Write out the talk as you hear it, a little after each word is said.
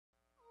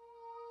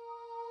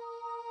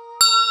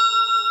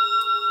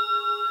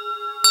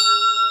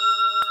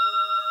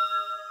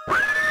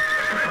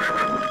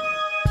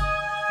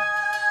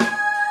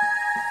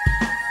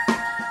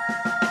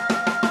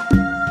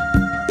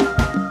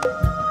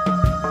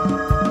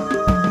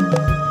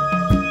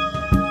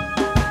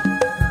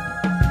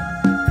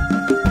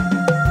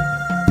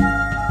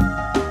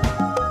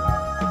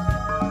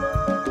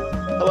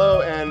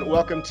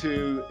welcome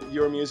to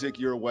Your Music,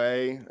 Your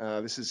Way.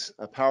 This is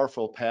a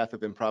powerful path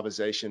of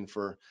improvisation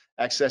for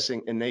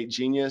accessing innate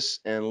genius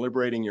and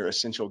liberating your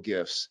essential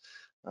gifts.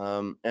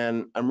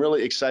 And I'm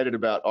really excited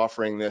about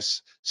offering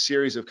this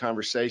series of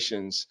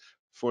conversations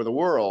for the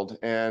world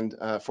and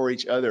for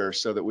each other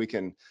so that we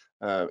can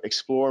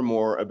explore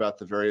more about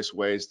the various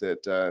ways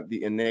that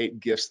the innate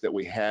gifts that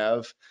we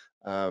have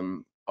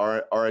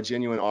are a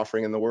genuine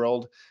offering in the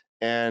world.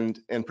 And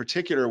in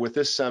particular with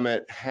this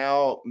summit,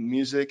 how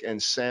music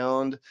and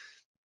sound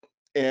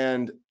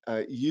and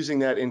using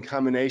that in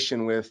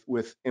combination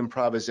with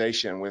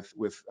improvisation, with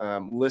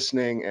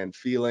listening and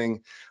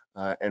feeling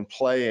and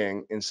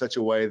playing in such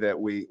a way that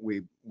we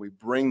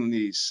bring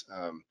these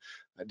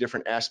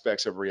different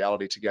aspects of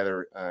reality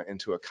together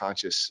into a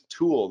conscious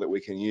tool that we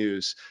can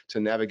use to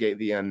navigate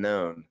the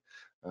unknown.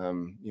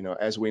 You know,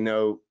 as we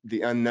know,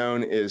 the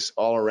unknown is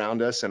all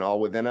around us and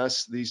all within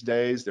us these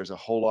days. There's a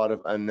whole lot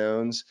of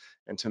unknowns,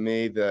 and to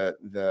me,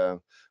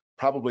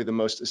 probably the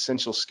most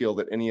essential skill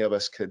that any of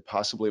us could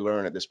possibly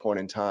learn at this point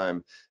in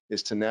time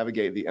is to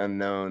navigate the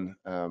unknown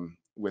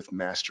with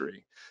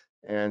mastery.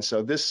 And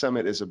so this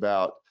summit is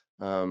about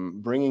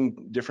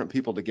bringing different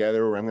people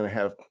together, where I'm going to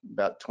have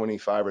about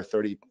 25 or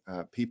 30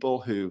 people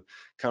who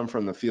come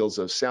from the fields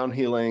of sound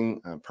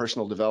healing,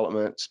 personal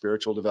development,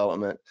 spiritual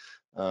development,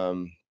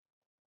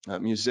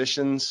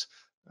 musicians,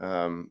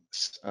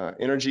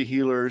 energy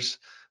healers,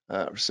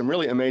 some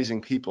really amazing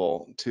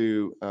people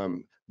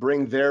to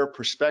bring their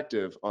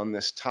perspective on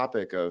this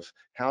topic of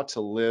how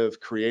to live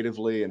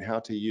creatively and how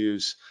to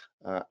use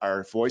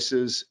our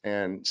voices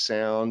and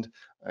sound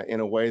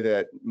in a way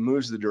that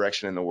moves the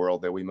direction in the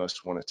world that we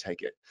most want to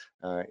take it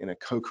in a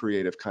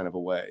co-creative kind of a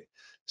way.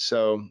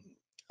 So,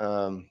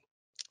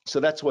 so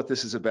that's what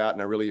this is about,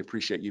 and I really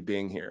appreciate you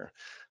being here.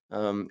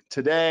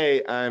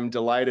 Today, I'm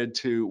delighted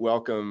to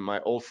welcome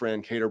my old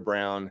friend, Kedar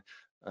Brown,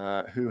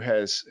 who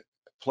has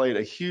played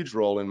a huge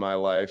role in my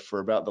life for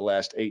about the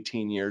last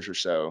 18 years or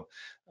so.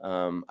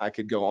 I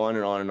could go on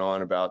and on and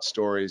on about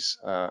stories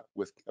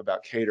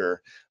about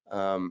Kedar,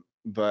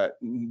 but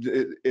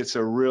it's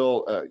a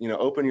real, you know,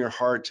 open your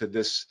heart to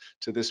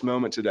this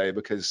moment today,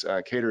 because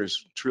Kedar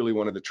is truly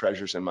one of the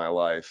treasures in my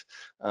life.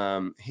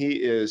 He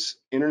is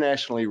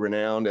internationally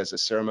renowned as a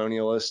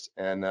ceremonialist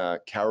and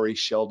cowrie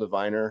shell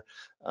diviner,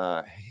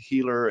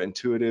 healer,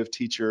 intuitive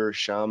teacher,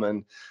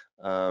 shaman.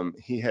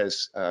 He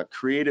has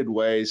created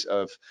ways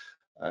of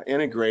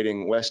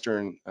integrating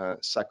Western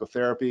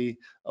psychotherapy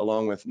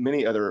along with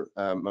many other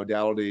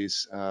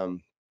modalities.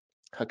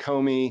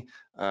 Hakomi,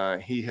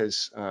 he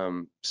has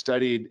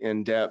studied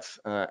in depth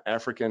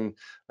African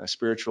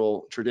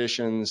spiritual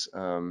traditions,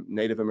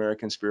 Native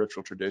American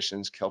spiritual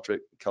traditions,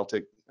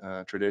 Celtic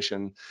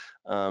tradition,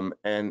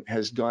 and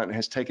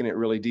has taken it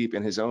really deep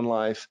in his own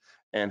life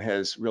and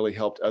has really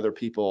helped other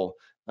people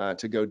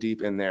to go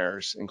deep in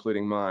theirs,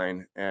 including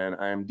mine. And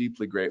I am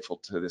deeply grateful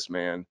to this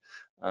man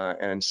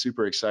and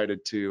super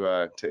excited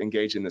to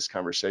engage in this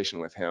conversation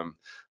with him.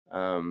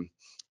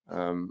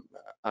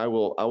 I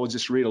will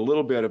just read a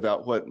little bit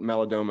about what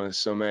Malidoma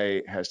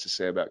Somé has to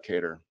say about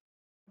Kedar.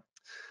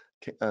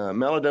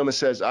 Malidoma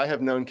says, I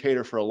have known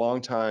Kedar for a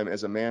long time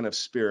as a man of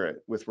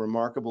spirit with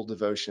remarkable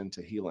devotion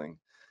to healing.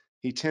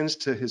 He tends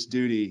to this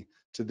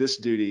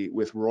duty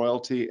with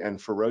royalty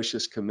and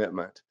ferocious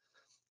commitment.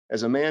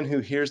 As a man who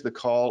hears the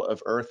call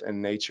of earth and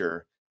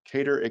nature,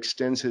 Kedar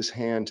extends his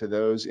hand to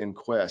those in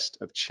quest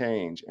of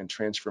change and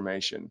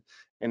transformation,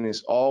 and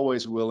is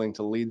always willing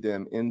to lead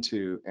them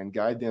into and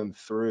guide them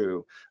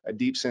through a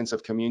deep sense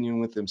of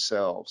communion with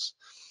themselves.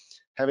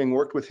 Having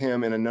worked with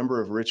him in a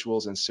number of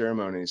rituals and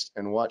ceremonies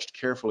and watched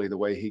carefully the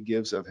way he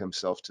gives of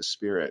himself to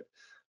spirit,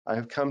 I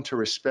have come to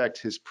respect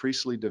his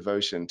priestly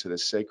devotion to the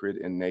sacred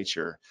in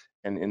nature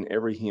and in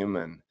every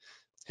human.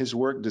 His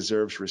work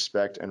deserves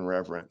respect and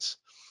reverence.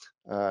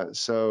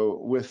 So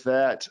with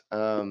that,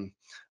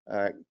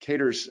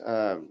 Kedar's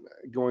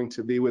going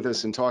to be with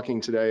us and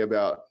talking today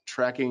about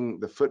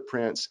tracking the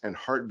footprints and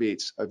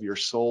heartbeats of your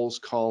soul's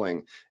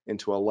calling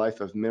into a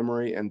life of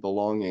memory and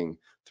belonging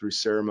through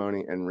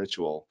ceremony and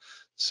ritual.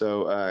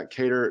 So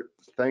Kedar,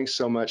 thanks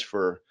so much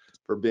for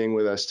being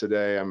with us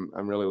today. I'm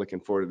really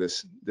looking forward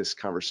to this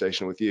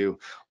conversation with you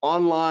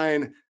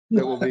online.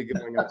 That will be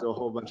going out to a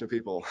whole bunch of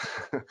people.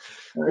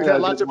 We've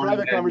had lots of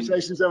private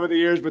conversations over the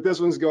years, but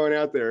this one's going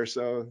out there,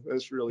 so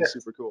that's really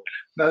super cool.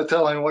 No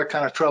telling what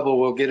kind of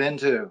trouble we'll get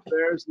into.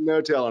 There's no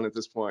telling at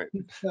this point.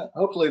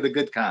 Hopefully the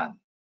good kind.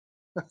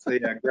 So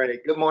yeah,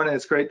 great. Good morning.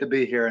 It's great to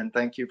be here, and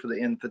thank you for the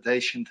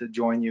invitation to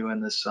join you in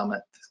this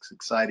summit. It's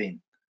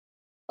exciting.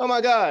 Oh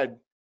my God,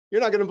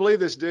 you're not going to believe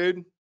this,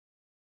 dude.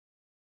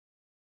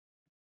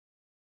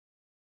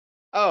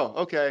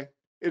 Oh, okay.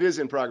 It is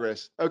in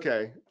progress.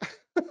 Okay.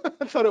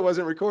 I thought it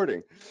wasn't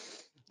recording.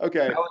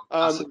 Okay.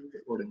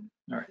 Recording.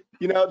 All right.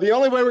 You know, the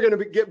only way we're going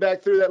to get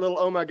back through that little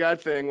oh my God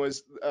thing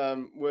was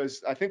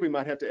I think we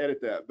might have to edit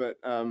that, but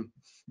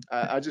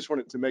I just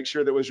wanted to make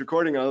sure that it was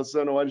recording. I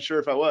wasn't sure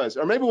if I was,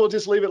 or maybe we'll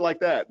just leave it like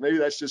that. Maybe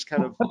that's just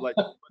kind of like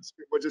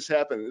what just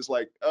happened. It's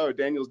like, oh,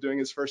 Daniel's doing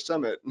his first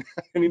summit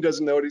and he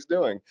doesn't know what he's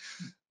doing.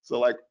 So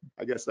like,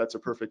 I guess that's a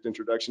perfect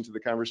introduction to the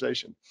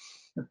conversation.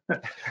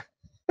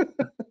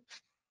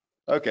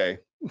 Okay.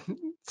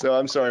 So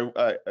I'm sorry,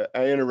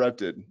 I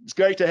interrupted. It's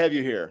great to have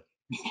you here.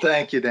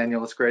 Thank you,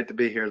 Daniel. It's great to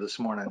be here this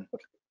morning.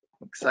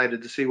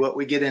 Excited to see what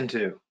we get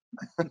into.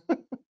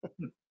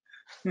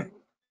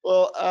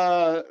 Well,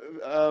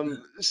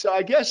 so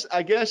I guess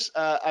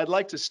I'd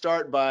like to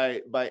start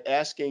by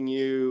asking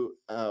you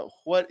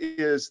what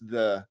is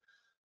the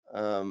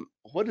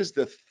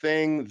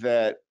thing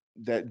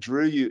that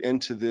drew you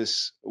into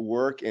this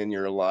work in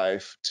your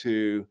life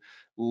to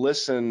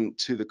listen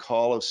to the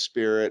call of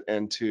spirit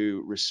and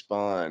to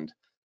respond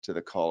to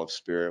the call of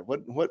spirit?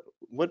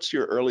 What's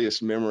your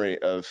earliest memory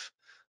of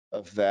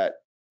that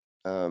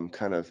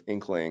kind of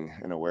inkling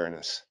and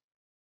awareness?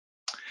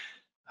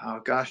 Oh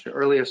gosh, the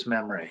earliest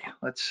memory.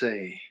 Let's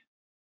see.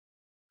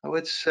 I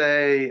would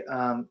say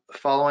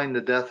following the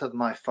death of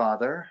my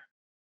father,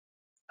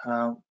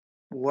 uh,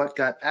 what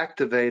got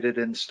activated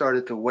and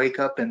started to wake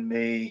up in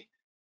me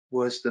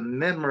was the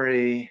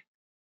memory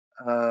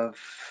of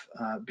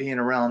being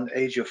around the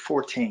age of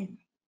 14.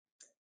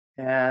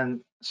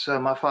 And so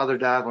my father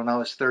died when I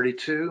was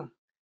 32.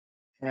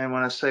 And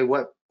when I say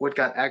what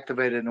got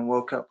activated and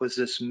woke up was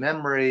this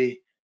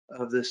memory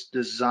of this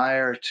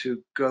desire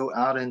to go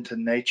out into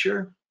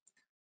nature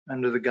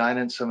under the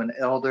guidance of an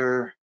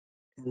elder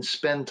and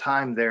spend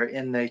time there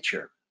in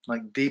nature,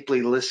 like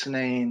deeply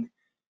listening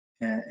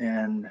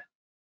and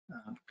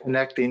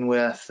connecting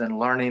with and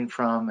learning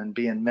from and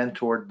being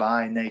mentored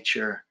by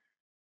nature.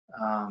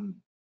 And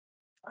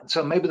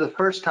so maybe the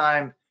first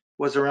time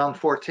was around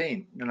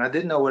 14, and I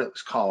didn't know what it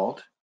was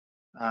called.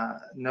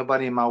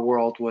 Nobody in my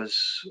world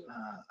was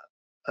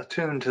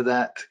attuned to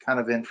that kind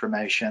of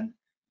information.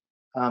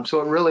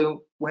 So it really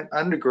went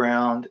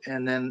underground,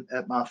 and then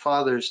at my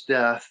father's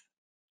death,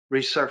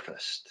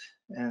 resurfaced.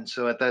 And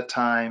so at that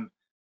time,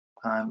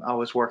 I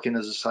was working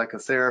as a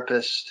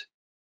psychotherapist,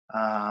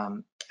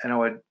 and I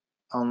would,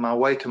 on my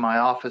way to my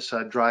office,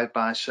 I'd drive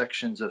by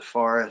sections of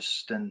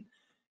forest and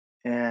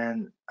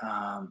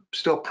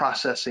still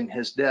processing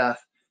his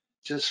death.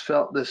 Just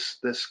felt this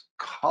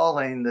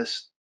calling,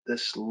 this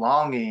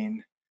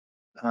longing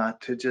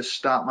to just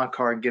stop my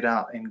car, get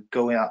out, and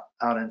go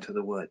out into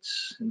the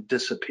woods and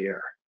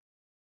disappear.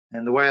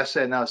 And the way I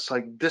say it now, it's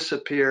like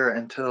disappear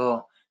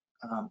until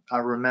I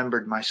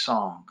remembered my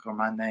song or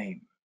my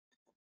name.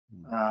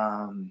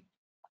 Um,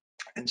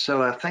 and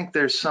so I think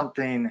there's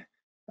something.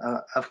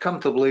 I've come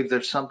to believe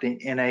there's something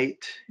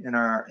innate in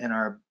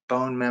our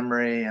bone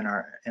memory and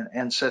our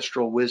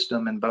ancestral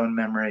wisdom and bone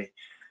memory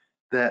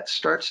that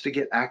starts to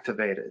get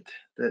activated.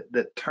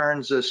 That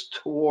turns us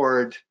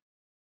toward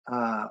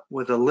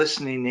with a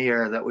listening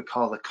ear that we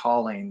call the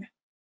calling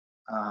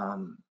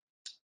um,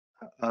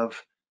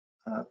 of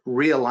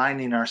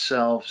realigning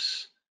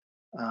ourselves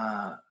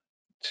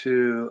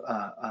to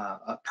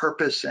a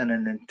purpose and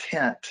an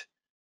intent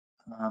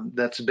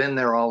that's been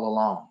there all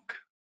along.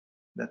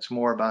 That's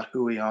more about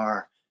who we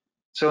are.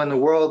 So in the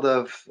world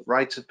of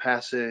rites of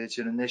passage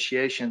and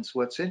initiations,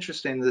 what's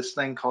interesting, this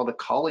thing called a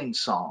calling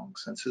song,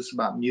 since it's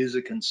about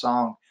music and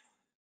song,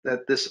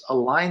 that this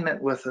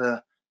alignment with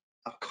a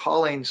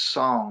calling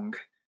song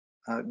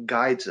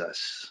guides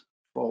us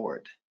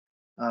forward.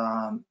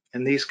 And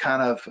these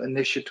kind of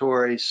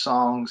initiatory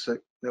songs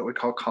that we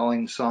call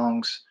calling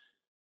songs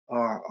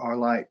are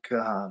like,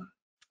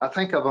 I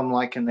think of them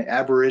like in the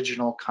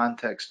Aboriginal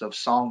context of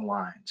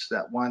songlines,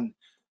 that one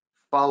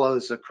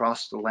follows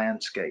across the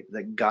landscape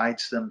that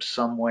guides them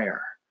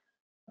somewhere.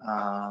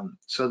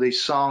 So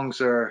these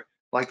songs are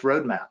like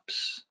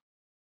roadmaps.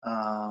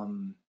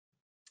 And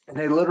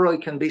they literally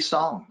can be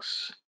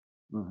songs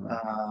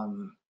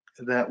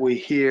that we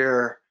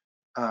hear,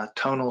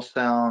 tonal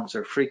sounds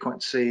or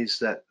frequencies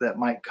that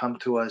might come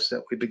to us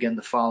that we begin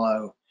to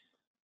follow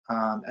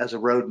as a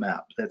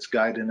roadmap that's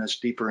guiding us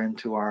deeper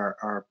into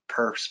our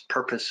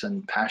purpose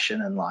and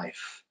passion in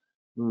life.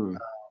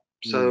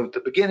 So the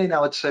beginning, I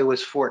would say,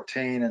 was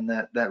 14, and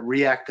that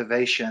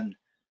reactivation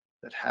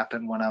that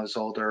happened when I was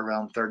older,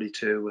 around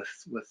 32,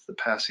 with the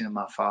passing of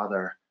my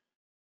father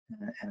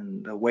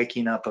and the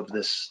waking up of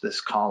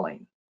this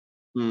calling.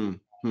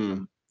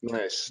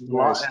 Nice.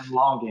 And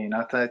longing.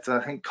 I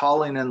think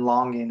calling and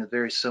longing are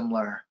very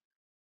similar.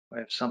 We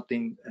have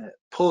something that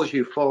pulls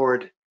you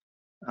forward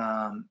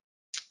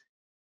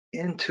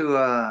into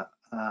a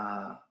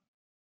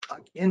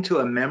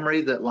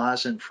memory that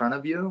lies in front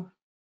of you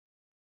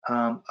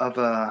of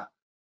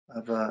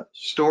a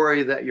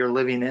story that you're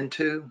living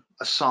into,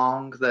 a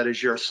song that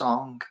is your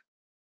song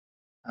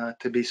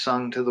to be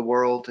sung to the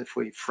world, if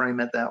we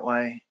frame it that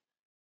way.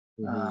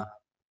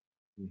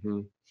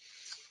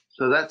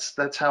 So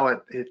that's how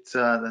it's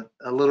a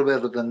little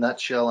bit of the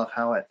nutshell of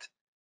how I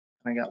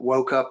got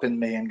woke up in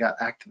me and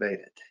got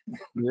activated.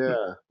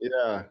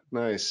 Yeah,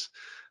 nice.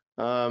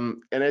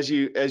 And as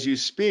you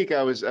speak,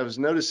 I was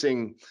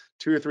noticing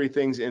two or three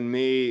things in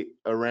me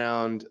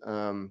around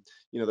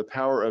the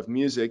power of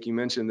music. You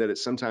mentioned that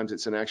sometimes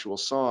it's an actual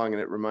song,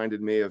 and it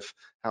reminded me of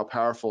how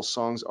powerful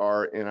songs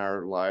are in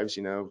our lives.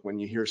 When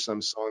you hear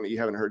some song that you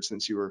haven't heard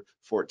since you were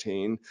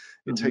 14, it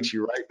Mm-hmm. takes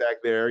you right back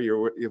there.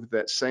 You're with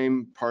that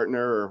same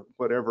partner or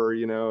whatever,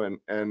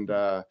 and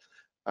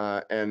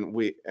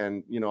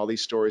all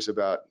these stories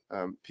about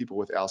people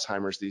with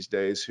Alzheimer's these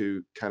days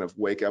who kind of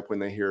wake up when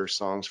they hear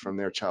songs from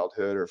their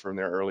childhood or from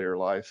their earlier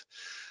life.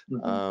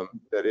 Mm-hmm.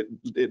 That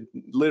it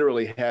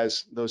literally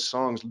has, those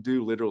songs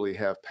do literally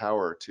have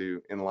power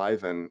to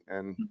enliven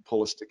and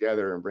pull us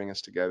together and bring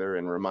us together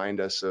and remind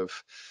us of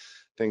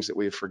things that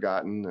we've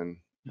forgotten, and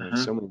Uh-huh.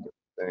 so many different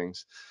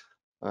things.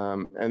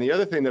 And the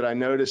other thing that I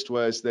noticed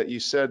was that you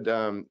said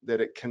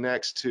that it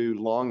connects to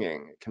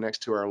longing. It connects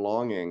to our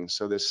longing.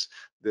 So this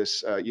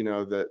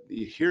that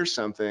you hear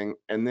something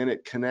and then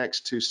it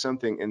connects to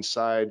something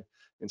inside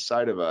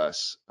of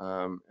us,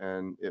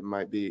 and it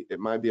might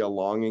be a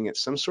longing.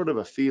 It's some sort of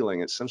a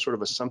feeling. It's some sort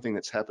of a something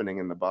that's happening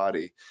in the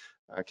body.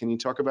 Can you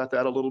talk about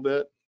that a little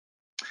bit?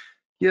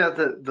 Yeah,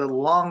 the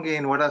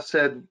longing, what I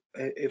said,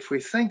 if we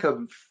think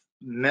of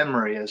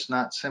memory as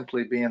not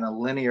simply being a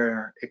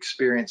linear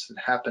experience that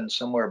happens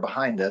somewhere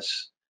behind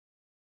us,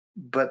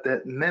 but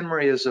that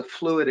memory is a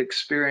fluid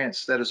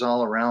experience that is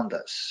all around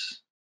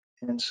us.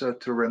 And so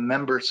to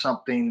remember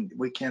something,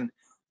 we can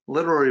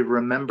literally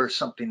remember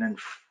something in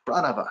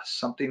front of us,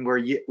 something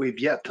we've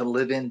yet to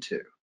live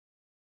into.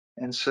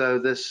 And so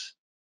this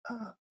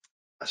a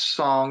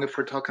song, if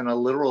we're talking a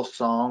literal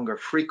song or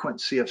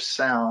frequency of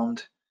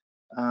sound,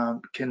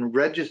 can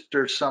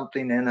register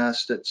something in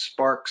us that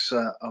sparks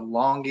a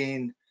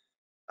longing,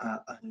 a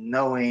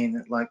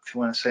knowing, like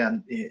when I say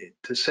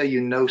to say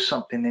you know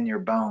something in your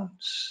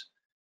bones,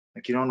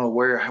 like you don't know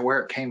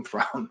where it came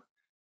from,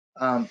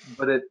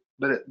 but it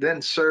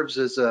then serves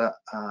as a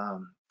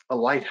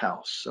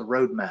lighthouse, a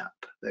roadmap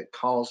that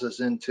calls us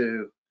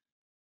into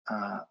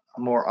a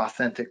more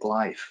authentic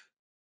life.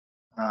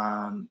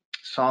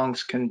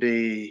 Songs can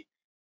be,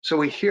 so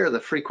we hear the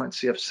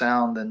frequency of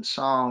sound and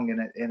song,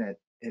 and it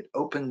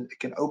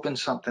can open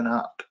something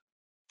up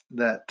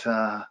that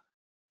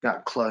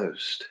got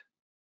closed.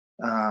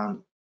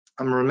 I'm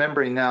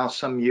remembering now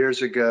some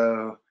years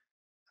ago,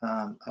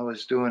 I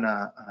was doing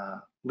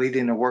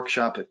leading a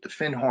workshop at the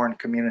Finhorn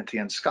community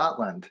in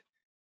Scotland,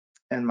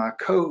 and my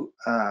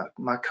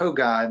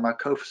co-guide, my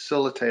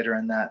co-facilitator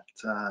in that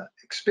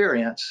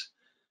experience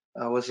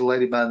was a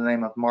lady by the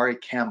name of Mari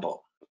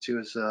Campbell. She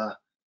was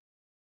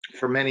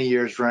for many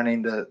years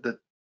running the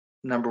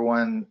number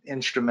one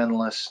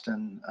instrumentalist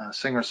and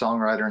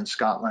singer-songwriter in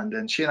Scotland,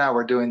 and she and I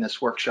were doing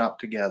this workshop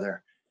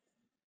together.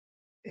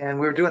 And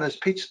we were doing this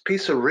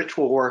piece of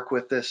ritual work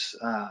with this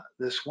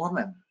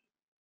woman,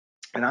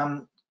 and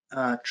I'm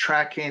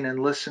tracking and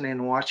listening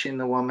and watching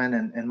the woman,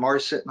 and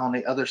Mari's sitting on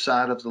the other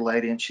side of the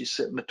lady, and she's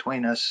sitting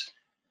between us.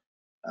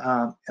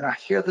 And I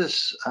hear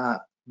this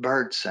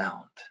bird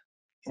sound,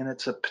 and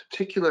it's a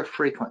particular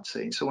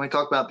frequency. So when we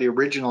talk about the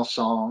original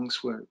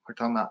songs, we're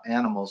talking about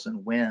animals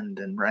and wind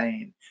and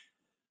rain.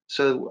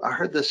 So I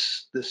heard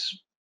this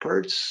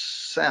bird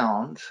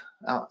sound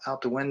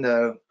out the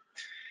window,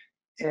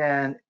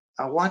 and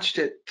I watched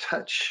it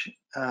touch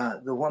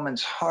the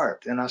woman's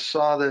heart, and I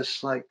saw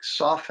this like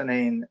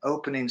softening,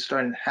 opening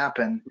starting to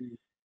happen.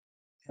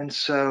 And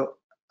so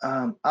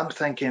I'm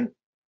thinking,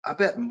 I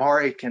bet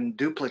Mari can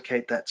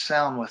duplicate that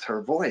sound with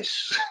her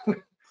voice.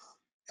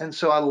 And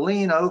so I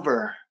lean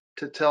over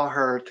to tell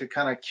her, to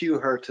kind of cue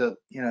her to,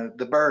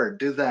 the bird,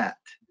 do that.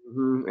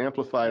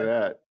 Amplify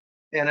that.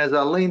 And as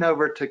I lean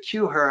over to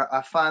cue her,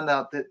 I find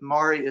out that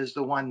Mari is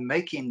the one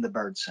making the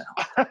bird sound.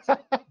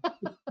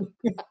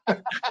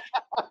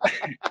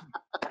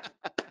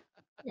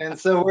 And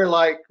so we're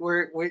like,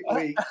 we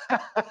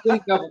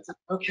think of it,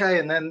 okay.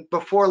 And then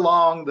before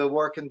long, the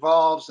work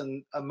involves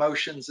and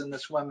emotions in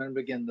this woman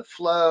begin to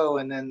flow.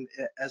 And then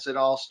as it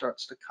all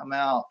starts to come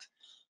out,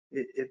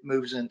 it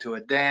moves into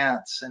a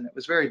dance. And it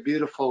was very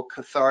beautiful,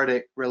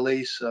 cathartic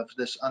release of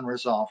this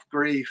unresolved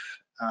grief.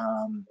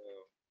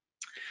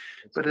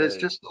 But it's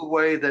Great. just the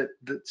way that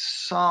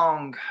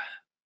song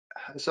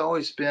has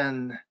always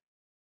been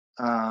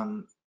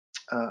um,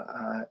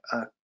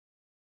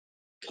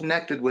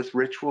 connected with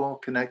ritual,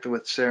 connected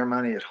with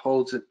ceremony. It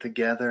holds it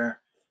together.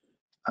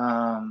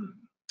 Um,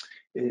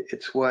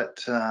 it's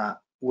what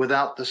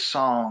without the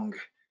song,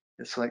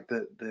 it's like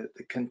the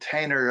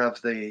container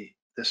of the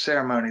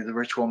ceremony, the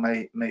ritual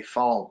may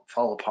fall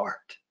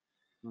apart.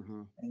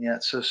 Mm-hmm. And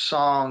yet, so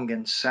song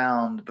and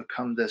sound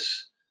become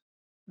this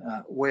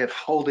way of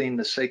holding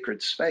the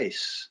sacred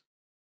space.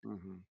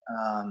 Mm-hmm.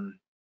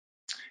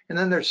 And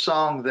then there's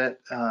song that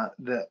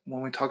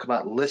when we talk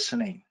about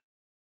listening,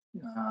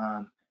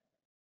 um,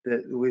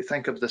 that we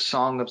think of the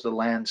song of the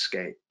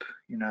landscape,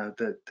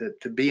 that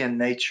to be in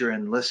nature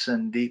and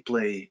listen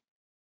deeply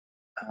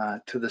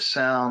to the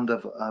sound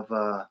of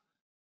a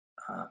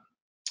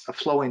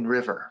flowing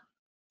river.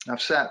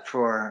 I've sat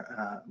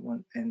for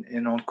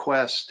on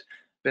Quest.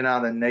 been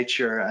out in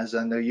nature, as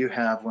I know you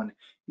have, when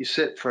you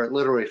sit for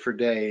literally for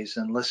days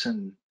and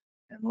listen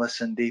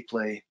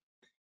deeply.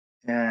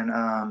 And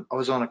I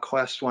was on a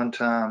quest one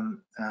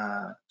time,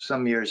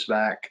 some years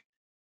back,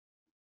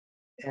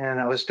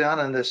 and I was down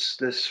in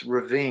this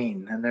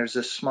ravine, and there's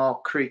this small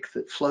creek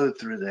that flowed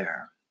through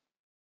there.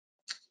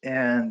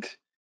 And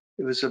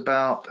I was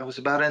about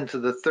into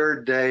the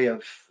third day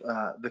of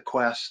the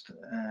quest,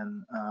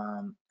 and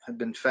had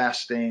been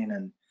fasting,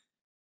 and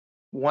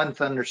one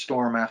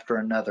thunderstorm after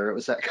another. It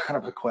was that kind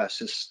of a quest,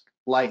 just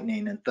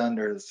lightning and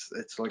thunder.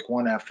 It's like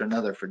one after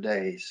another for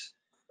days.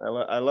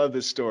 I love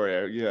this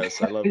story.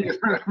 Yes, I love You this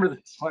story. remember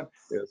this one?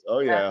 Yes. Oh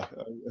And yeah.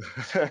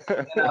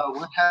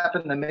 what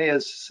happened to me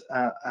is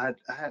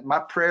my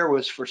prayer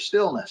was for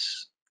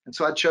stillness, and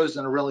so I'd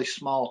chosen a really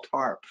small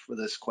tarp for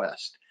this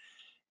quest.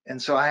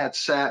 And so I had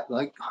sat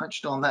like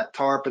hunched on that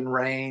tarp in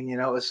rain. It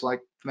was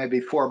like maybe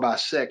 4 by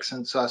 6,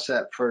 and so I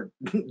sat for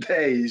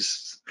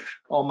days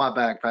on my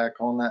backpack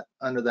on that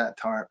under that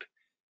tarp.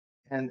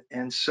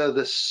 And so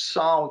the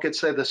song, we could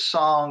say the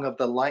song of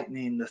the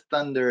lightning, the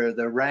thunder,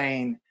 the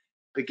rain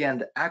began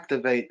to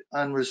activate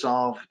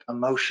unresolved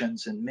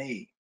emotions in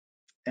me.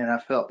 And I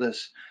felt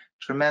this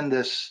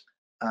tremendous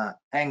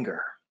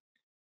anger,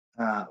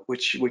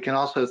 which we can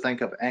also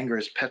think of anger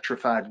as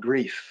petrified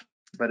grief,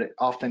 but it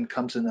often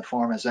comes in the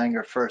form as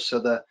anger first. So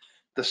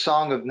the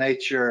song of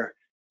nature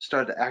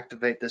started to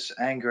activate this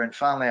anger. And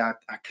finally, I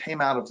came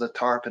out of the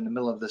tarp in the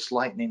middle of this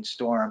lightning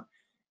storm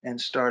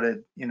and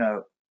started,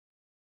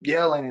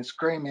 yelling and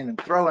screaming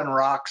and throwing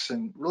rocks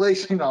and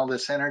releasing all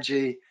this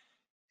energy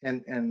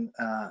and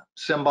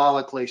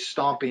symbolically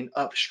stomping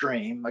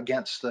upstream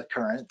against the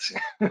current.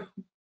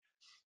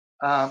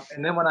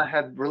 And then when I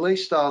had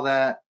released all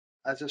that,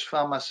 I just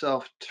found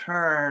myself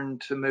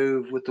turned to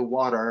move with the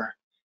water,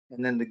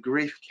 and then the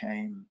grief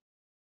came.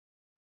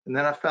 And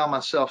then I found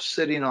myself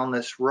sitting on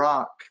this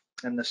rock,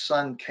 and the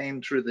sun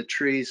came through the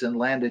trees and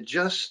landed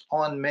just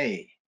on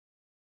me.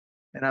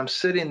 And I'm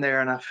sitting there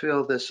and I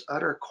feel this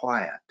utter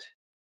quiet.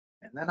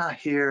 And then I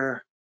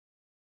hear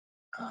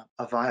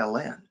a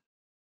violin.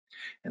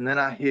 And then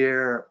I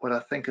hear what I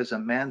think is a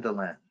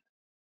mandolin.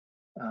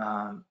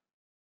 Um,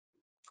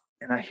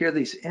 and I hear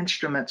these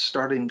instruments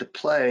starting to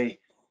play.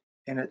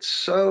 And it's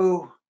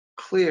so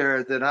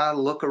clear that I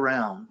look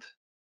around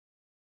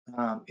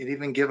and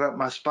even give up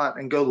my spot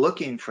and go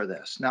looking for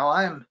this. Now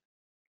I'm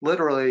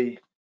literally,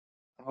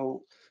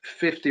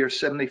 50 or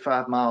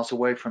 75 miles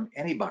away from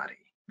anybody.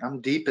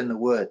 I'm deep in the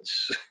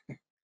woods,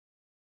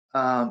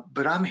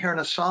 but I'm hearing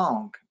a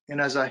song.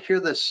 And as I hear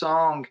this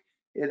song,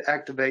 it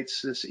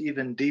activates this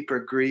even deeper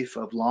grief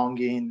of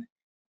longing,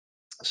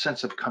 a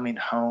sense of coming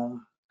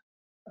home.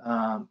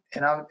 And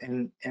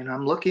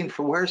I'm looking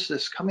for, where's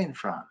this coming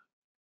from?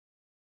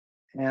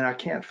 And I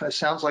can't. It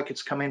sounds like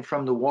it's coming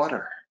from the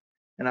water.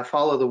 And I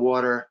follow the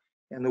water,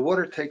 and the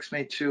water takes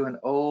me to an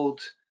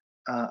old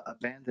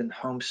abandoned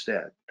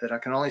homestead that I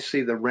can only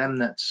see the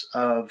remnants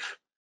of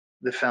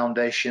the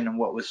foundation and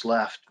what was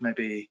left,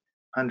 maybe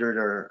 100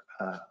 or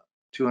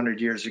 200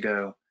 years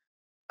ago.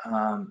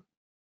 Um,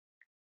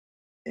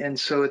 and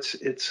so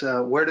it's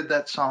where did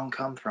that song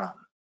come from?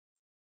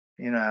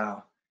 You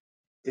know,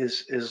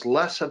 is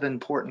less of an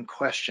important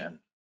question,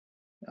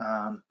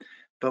 um,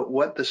 but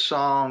what the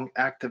song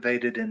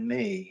activated in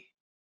me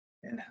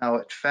and how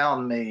it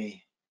found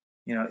me,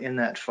 in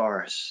that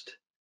forest,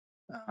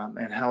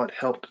 and how it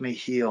helped me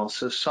heal.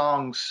 So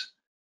songs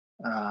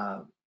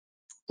uh,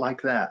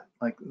 like that,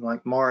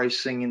 like Maury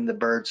singing the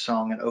bird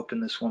song and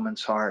open this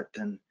woman's heart,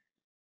 and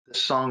the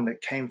song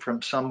that came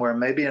from somewhere,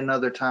 maybe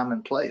another time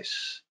and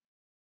place,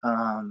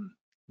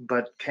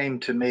 but came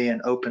to me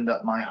and opened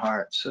up my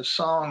heart. So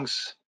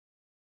songs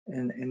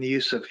in the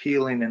use of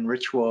healing and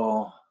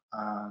ritual,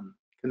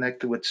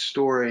 connected with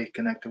story,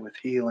 connected with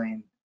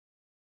healing,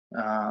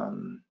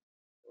 um,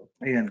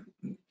 and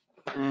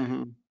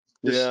hmm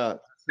just Yeah.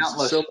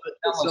 countless, So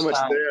countless much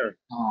times there.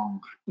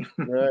 song.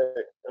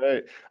 Right,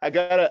 right.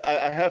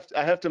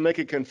 I have to make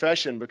a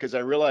confession because I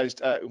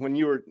realized I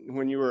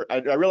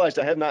realized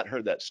I had not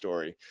heard that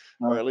story,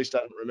 or Uh, at least I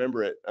don't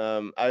remember it.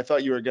 I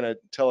thought you were going to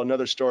tell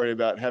another story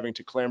about having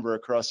to clamber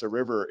across a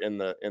river in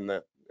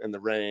the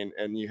rain,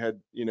 and you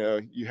had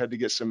to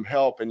get some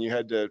help, and you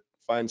had to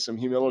find some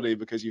humility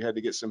because you had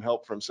to get some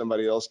help from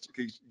somebody else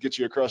to get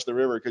you across the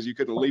river because you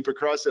couldn't leap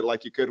across it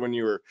like you could when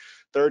you were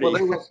well, 30.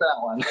 there was that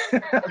one.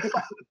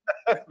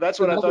 That's That's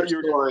what I another thought you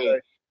were going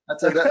story.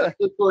 That's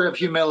a story of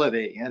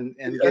humility and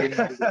getting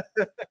over. to say.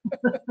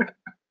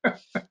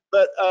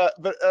 But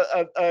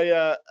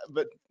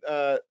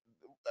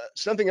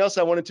something else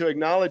I wanted to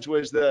acknowledge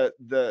was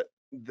the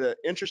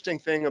interesting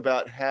thing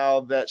about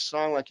how that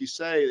song, like you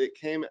say, it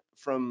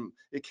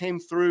came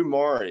through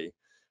Maury,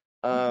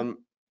 Mhm, um,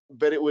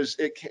 but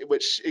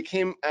it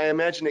came. I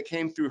imagine it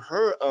came through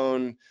her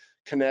own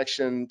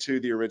connection to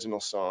the original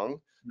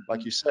song. Like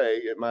mhm, you say,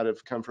 it might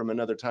have come from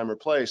another time or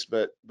place,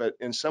 but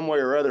in some way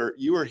or other,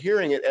 you were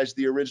hearing it as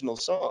the original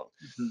song.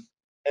 mhm.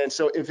 And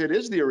so if it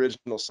is the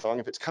original song,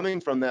 if it's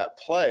coming from that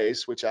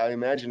place, which I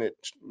imagine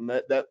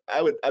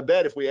I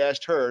bet if we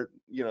asked her,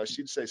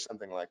 she'd say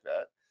something like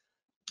that.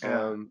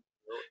 Yeah.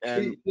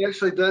 And She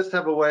actually does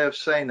have a way of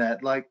saying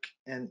that, like,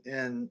 and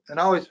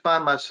I always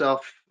find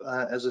myself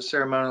as a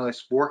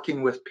ceremonialist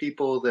working with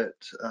people that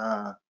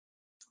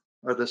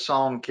are the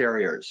song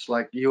carriers.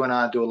 Like you and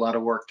I do a lot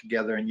of work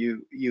together, and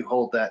you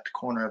hold that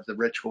corner of the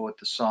ritual with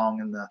the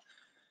song and the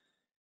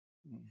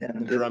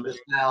the drumming.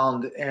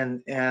 sound,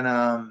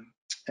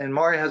 and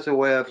Mari has a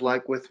way of,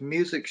 like, with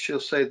music, she'll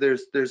say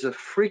there's a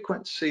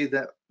frequency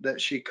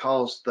that she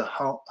calls the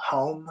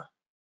home.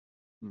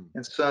 Mm,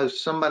 And so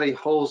somebody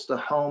holds the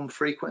home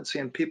frequency,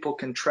 and people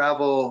can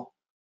travel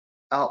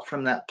out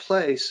from that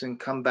place and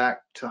come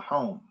back to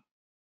home.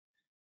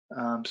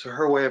 So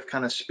her way of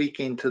kind of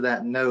speaking to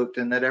that note,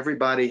 and that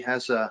everybody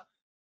has a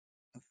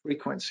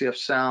frequency of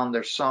sound,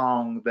 their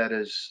song that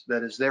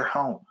is their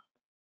home.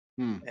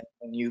 mm, And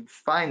when you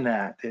find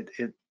that,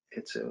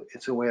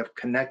 it's a way of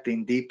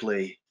connecting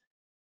deeply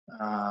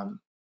um,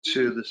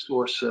 to the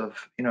source of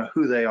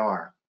who they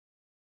are,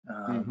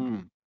 um, hmm.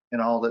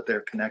 and all that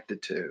they're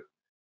connected to.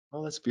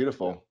 Oh, that's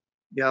beautiful.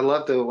 Yeah, I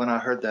loved it when I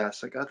heard that.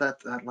 It's like, oh,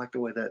 that I like the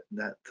way that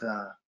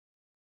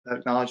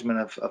acknowledgement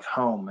of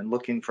home, and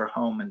looking for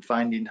home and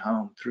finding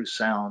home through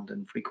sound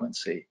and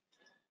frequency.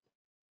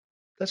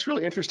 That's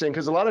really interesting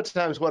because a lot of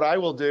times what I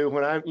will do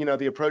when I'm,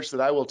 the approach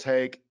that I will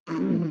take,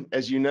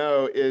 as you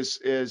know,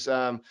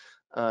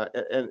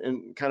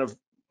 and kind of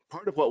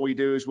part of what we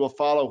do is we'll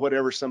follow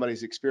whatever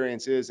somebody's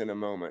experience is in a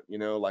moment.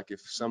 Like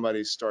if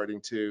somebody's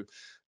starting to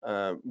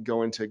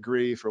go into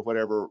grief or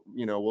whatever,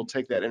 we'll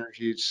take that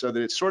energy so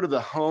that it's sort of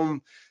the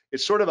home.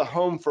 It's sort of a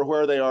home for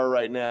where they are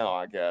right now,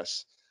 I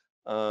guess.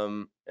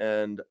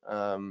 And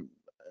um,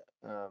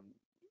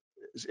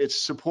 it's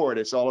support.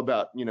 It's all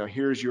about,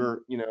 here's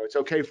your, it's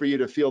okay for you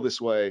to feel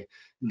this way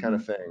kind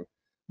Hmm. of thing.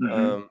 Hmm.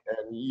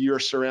 And you're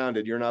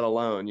surrounded, you're not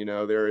alone.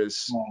 There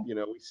is,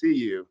 Yeah. we see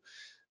you,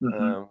 Hmm.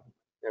 um,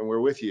 and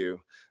we're with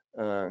you,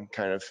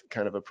 kind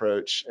of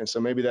approach. And so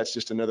maybe that's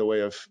just another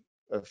way of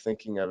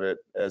thinking of it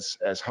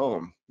as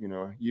home.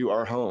 You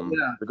are home,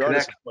 Yeah,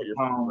 regardless of what connection, you're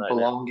feeling home, right now.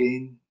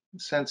 belonging,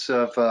 sense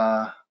of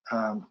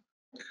um,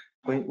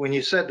 when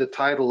you said the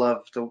title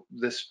of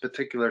this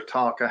particular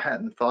talk, I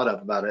hadn't thought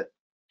about it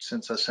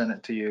since I sent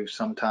it to you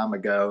some time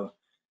ago.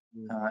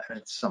 Mm.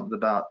 It's something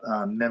about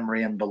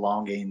memory and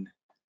belonging.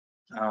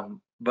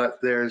 But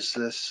there's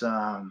this,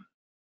 yeah,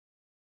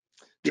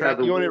 Track,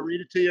 the you want to word.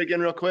 read it to you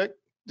again real quick?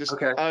 Just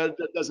Okay. that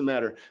doesn't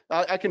matter.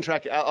 I can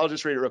track it. I'll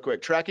just read it real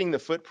quick. Tracking the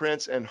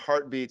footprints and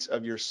heartbeats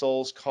of your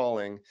soul's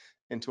calling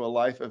into a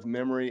life of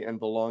memory and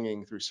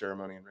belonging through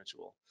ceremony and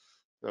ritual.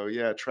 So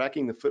yeah,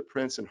 tracking the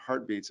footprints and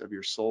heartbeats of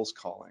your soul's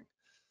calling.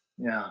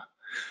 Yeah.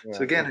 So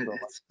Yeah, again, into a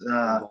life it's of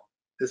memory and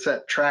it's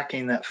that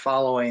tracking, that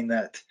following,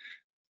 that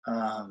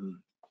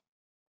um,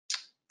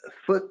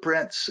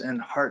 footprints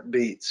and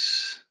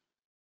heartbeats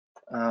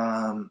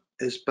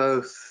is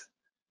both.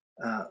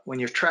 When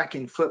you're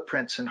tracking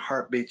footprints and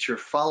heartbeats, you're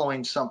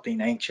following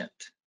something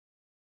ancient,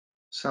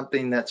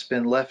 something that's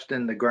been left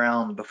in the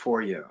ground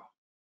before you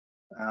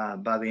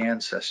by the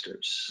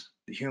ancestors,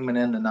 the human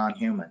and the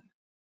non-human.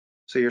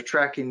 So you're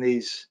tracking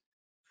these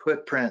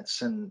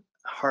footprints and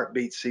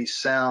heartbeats, these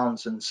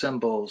sounds and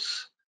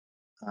symbols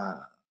uh,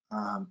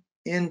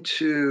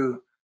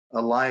 into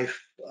a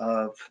life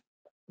of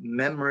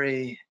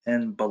memory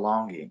and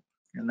belonging.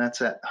 And that's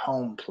that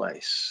home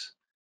place.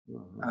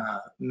 belonging.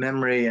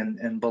 Memory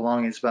and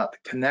belonging is about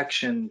the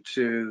connection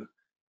to,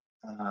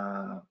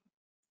 uh,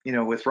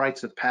 with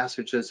rites of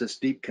passage, there's this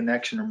deep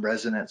connection and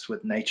resonance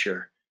with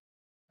nature.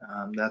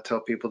 I tell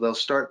people they'll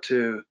start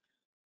to,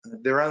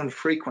 their own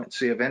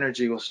frequency of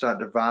energy will start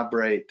to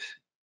vibrate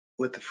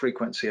with the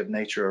frequency of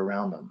nature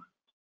around them,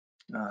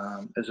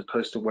 as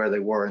opposed to where they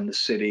were in the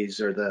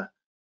cities or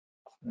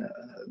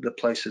the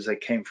places they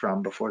came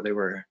from before they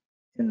were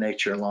in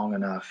nature long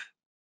enough.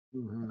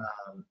 Mhm.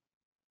 Um,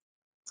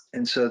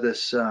 and so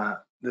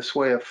this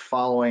way of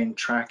following,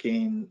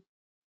 tracking,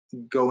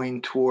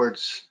 going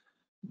towards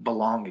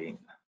belonging,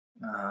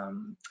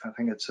 I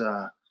think it's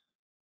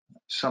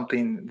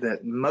something that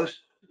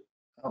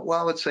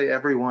I would say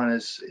everyone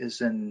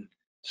is in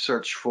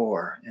search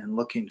for and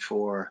looking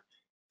for,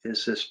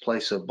 is this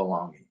place of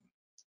belonging.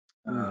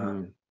 Uh,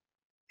 Mhm.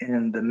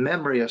 and the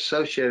memory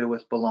associated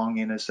with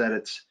belonging is that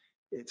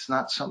it's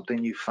not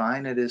something you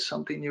find, it is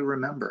something you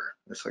remember.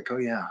 It's like, oh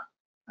yeah,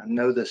 I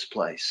know this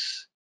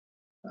place.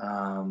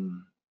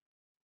 Um,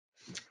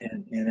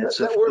 and That, it's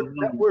a that word, that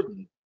familiar word,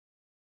 thing.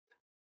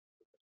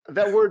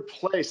 that word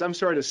place. I'm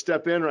sorry to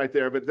step in right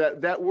there, but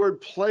that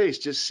word place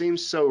just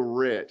seems so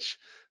rich.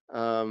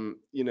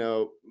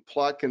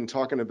 Plotkin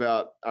talking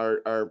about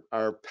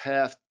our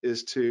path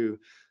is to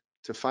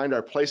find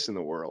our place in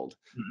the world,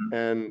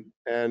 Mhm.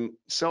 and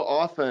so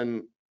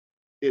often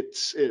it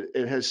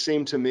has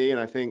seemed to me, and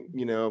I think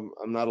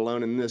I'm not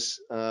alone in this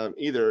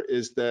either,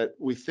 is that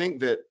we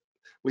think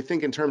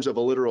in terms of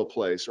a literal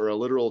place or a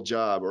literal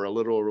job or a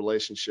literal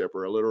relationship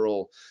or a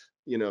literal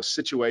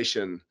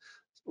situation,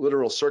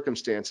 literal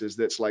circumstances.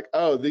 That's like,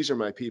 oh, these are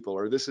my people,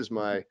 or this is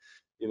my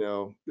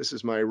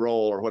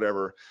role or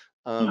whatever.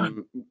 Yeah.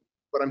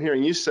 What I'm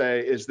hearing you say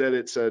is that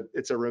it's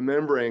a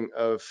remembering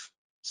of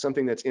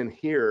something that's in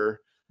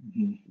here,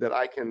 Mhm. that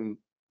I can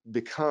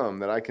become,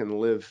 that I can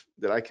live,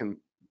 that I can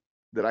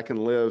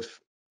live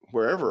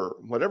wherever,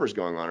 whatever's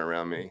going on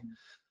around me,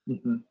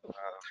 Mhm.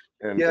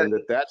 Yeah, and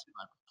that's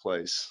my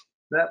place.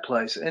 that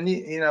place. And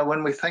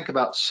when we think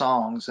about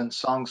songs and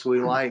songs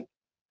we like,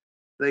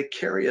 they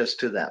carry us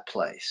to that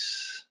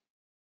place.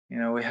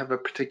 We have a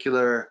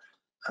particular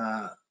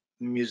uh,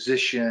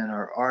 musician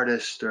or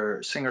artist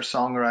or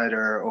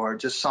singer-songwriter or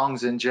just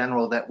songs in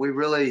general that we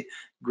really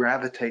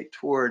gravitate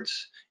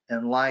towards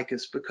and like.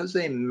 It's because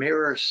they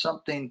mirror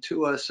something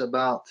to us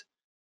about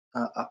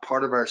a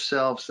part of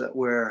ourselves that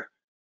we're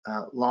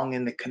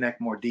longing to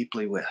connect more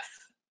deeply with.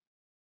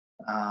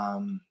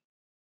 Um,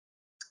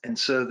 and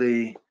so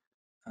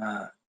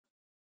uh,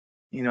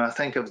 I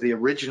think of the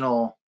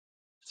original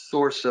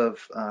source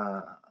of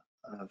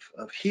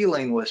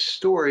healing was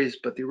stories,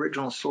 but the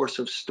original source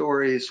of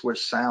stories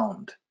was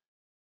sound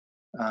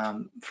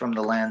from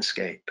the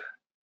landscape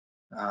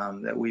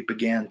that we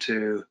began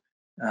to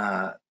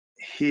uh,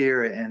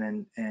 hear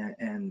and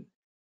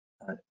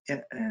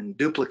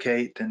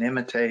duplicate and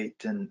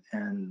imitate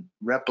and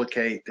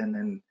replicate and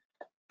then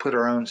put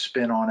our own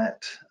spin on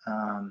it.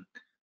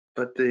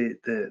 But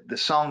the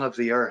song of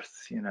the earth,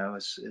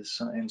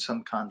 is in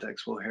some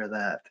context we'll hear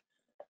that.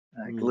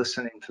 Mm,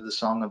 Listening to the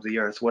song of the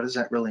earth, what does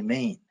that really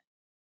mean?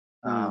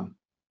 mm,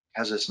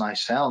 Has this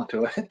nice sound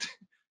to it.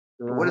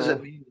 But what does uh-huh.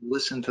 it mean to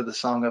listen to the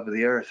song of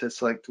the earth?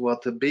 It's like, well,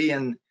 to be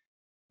in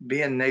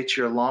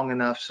nature long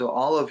enough so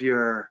all of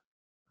your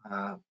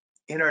uh,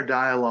 inner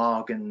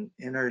dialogue and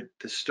inner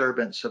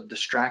disturbance of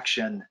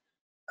distraction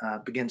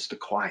begins to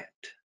quiet.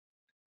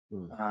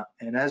 Mm,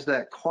 And as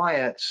that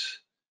quiets,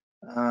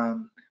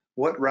 um,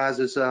 what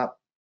rises up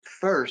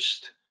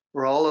first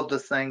are all of the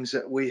things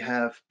that we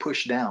have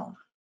pushed down.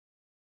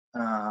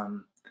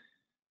 Um,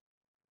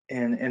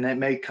 and it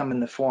may come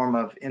in the form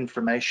of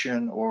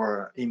information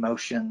or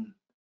emotion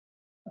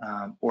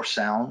or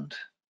sound,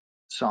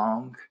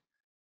 song.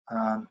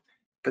 Um,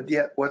 but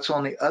yet, what's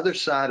on the other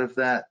side of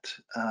that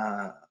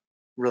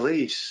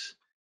release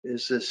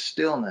is this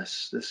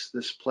stillness,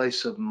 this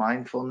place of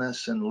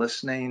mindfulness and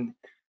listening,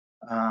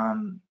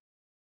 um,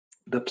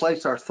 the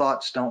place our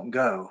thoughts don't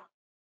go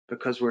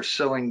because we're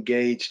so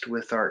engaged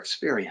with our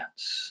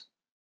experience.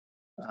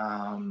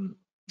 Um,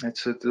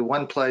 it's the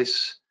one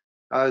place.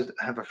 I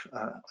have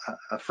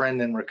a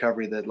friend in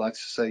recovery that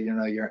likes to say,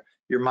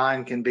 your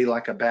mind can be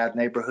like a bad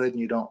neighborhood, and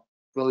you don't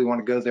really want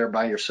to go there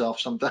by yourself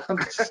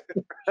sometimes.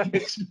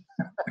 right.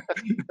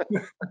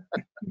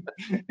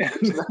 It's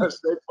And not a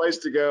safe place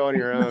to go on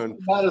your own.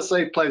 not a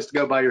safe place to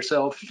go by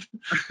yourself.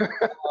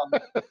 Um,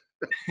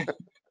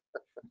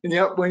 and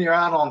yet, when you're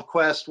out on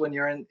quest, when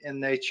you're in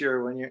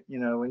nature, when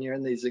you're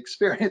in these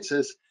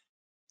experiences,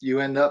 you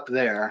end up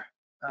there.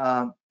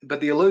 But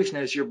the illusion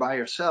is you're by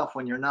yourself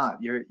when you're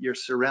not. You're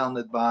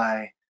surrounded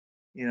by,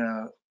 you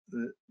know,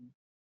 the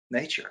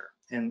nature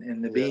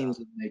and the Yeah. beings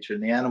of nature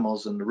and the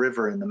animals and the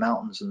river and the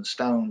mountains and the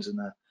stones and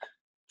the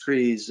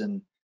trees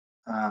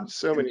um,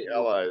 So and many so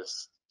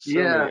allies. So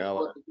yeah, many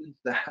allies. what begins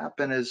to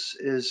happen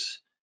is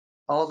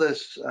all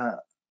this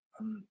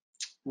um,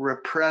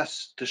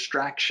 repressed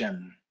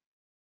distraction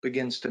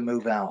begins to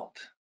move out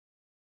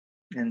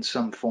in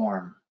some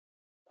form.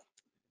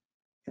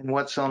 And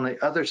what's on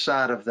the other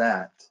side of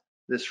that,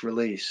 this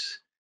release,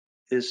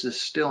 is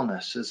this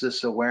stillness, is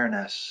this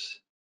awareness.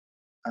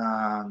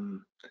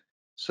 Um,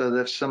 so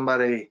that if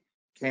somebody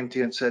came to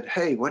you and said,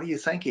 "Hey, what are you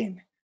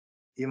thinking?"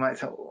 You might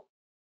think, well,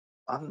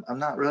 I'm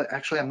not really,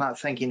 actually, I'm not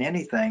thinking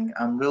anything.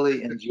 I'm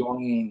really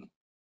enjoying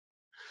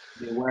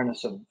the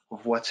awareness of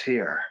what's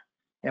here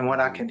and what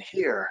I Hmm. can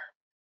hear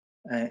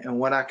and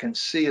what I can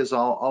see is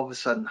all of a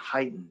sudden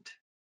heightened.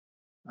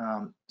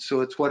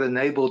 So it's what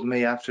enabled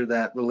me after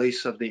that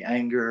release of the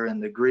anger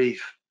and the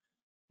grief,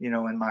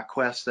 in my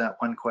quest, that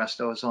one quest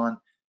I was on,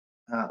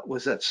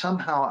 was that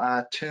somehow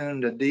I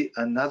tuned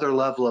another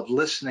level of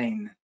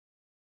listening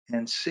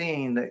and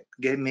seeing that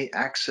gave me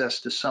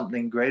access to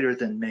something greater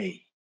than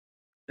me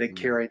that Mm.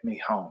 carried me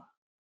home.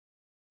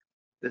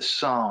 This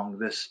song,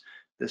 this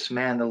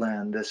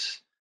mandolin,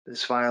 this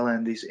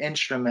violin, these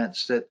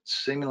instruments that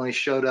seemingly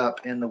showed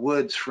up in the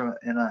woods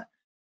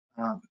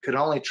could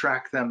only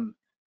track them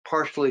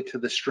partially to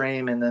the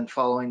stream and then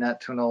following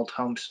that to an old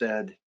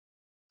homestead.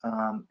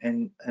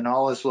 And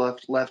all I was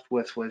left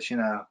with was,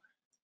 I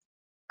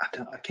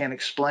can't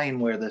explain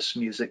where this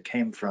music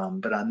came from,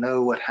 but I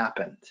know what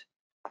happened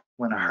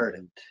when I heard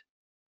Mm. it,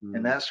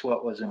 and Mm. that's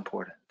what was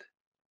important.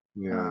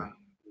 Yeah. Um,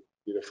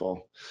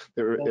 Beautiful.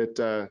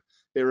 It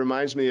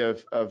reminds me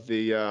of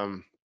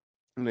the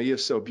you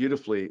have so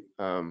beautifully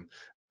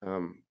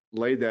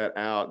laid that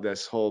out.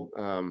 This whole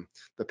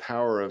the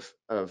power of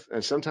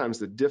and sometimes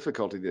the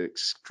difficulty, the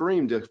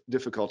extreme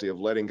difficulty of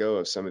letting go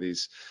of some of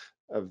these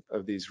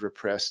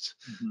repressed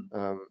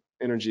mhm,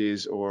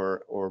 energies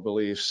or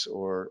beliefs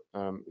or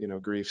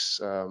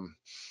griefs,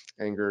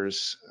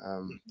 angers,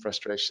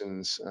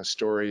 frustrations,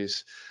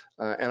 stories.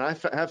 And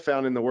have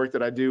found in the work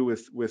that I do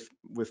with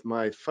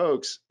my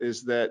folks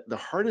is that the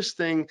hardest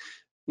thing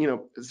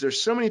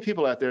there's so many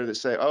people out there that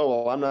say, oh,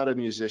 well, I'm not a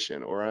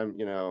musician, or I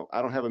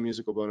don't have a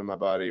musical bone in my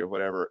body or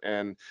whatever,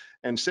 and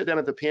sit down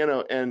at the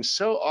piano and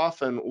so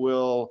often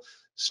will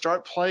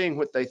start playing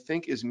what they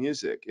think is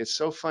music. It's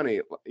so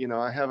funny.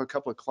 I have a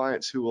couple of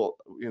clients who will,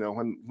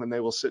 when they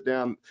will sit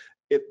down,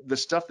 the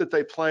stuff that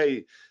they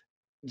play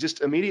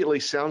just immediately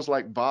sounds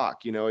like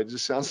Bach. It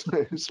just sounds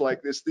it's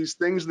like these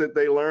things that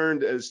they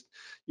learned as,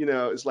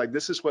 it's like,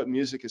 this is what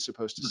music is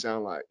supposed to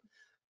sound like.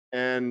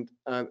 And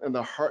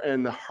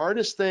the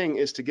hardest thing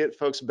is to get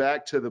folks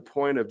back to the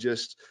point of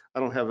just, I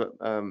don't have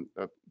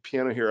a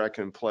piano here I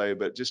can play,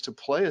 but just to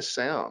play a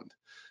sound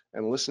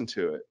and listen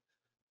to it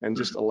and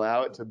just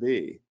allow it to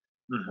be.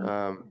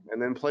 Mm-hmm.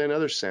 And then play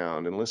another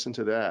sound and listen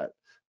to that,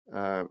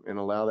 and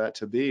allow that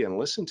to be and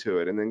listen to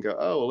it, and then go,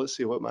 oh, well, let's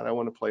see, what might I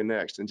want to play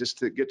next? And just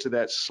to get to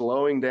that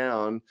slowing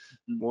down,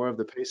 more of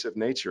the pace of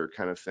nature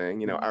kind of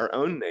thing, our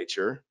own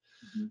nature,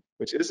 Mm-hmm.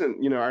 which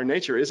isn't, our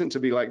nature isn't to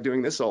be like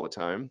doing this all the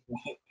time.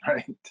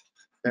 Right.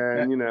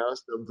 And,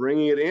 so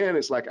bringing it in,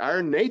 it's like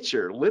our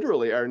nature,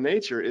 literally our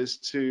nature is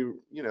to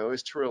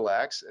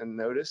relax and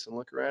notice and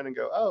look around and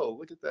go, oh,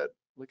 look at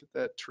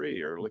that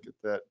tree, or look at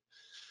that,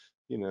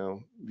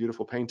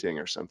 beautiful painting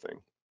or something.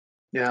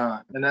 Yeah,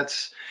 and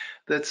that's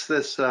this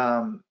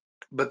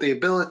but the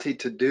ability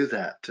to do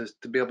that,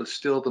 to be able to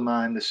still the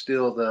mind, to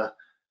still the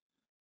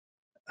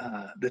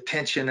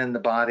tension in the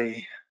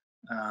body,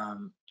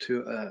 to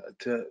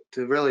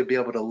really be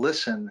able to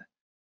listen,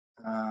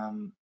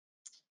 um,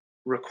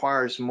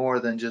 requires more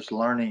than just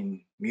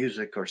learning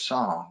music or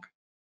song.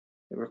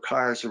 It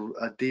requires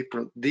a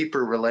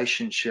deeper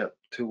relationship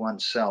to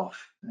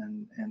oneself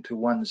and to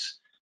one's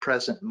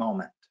present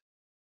moment.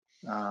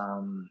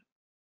 Um,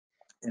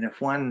 and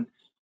if one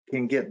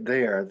can get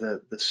there,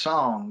 the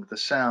song, the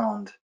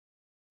sound,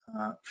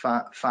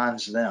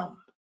 finds them.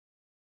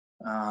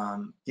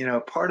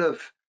 Part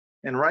of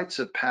in rites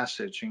of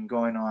passage and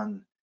going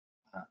on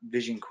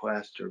vision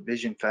quest or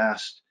vision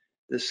fast,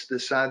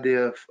 this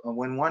idea of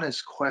when one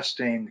is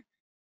questing,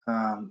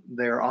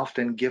 they're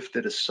often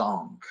gifted a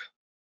song,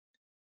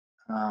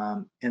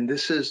 and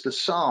this is the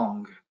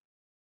song.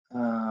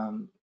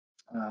 Um,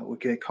 we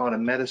could call it a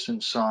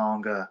medicine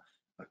song, a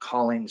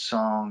calling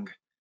song,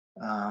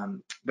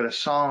 but a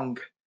song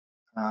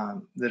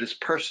that is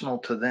personal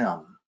to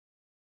them,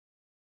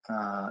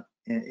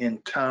 in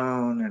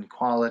tone and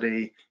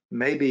quality,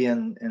 maybe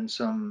in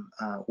some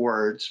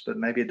words, but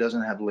maybe it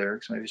doesn't have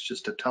lyrics. Maybe it's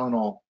just a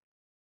tonal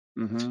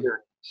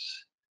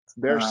experience.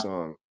 Their Uh,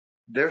 song.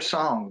 their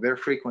song, their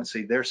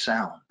frequency, their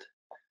sound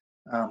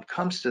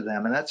comes to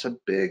them, and that's a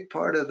big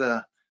part of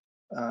the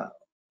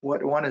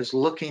what one is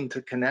looking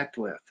to connect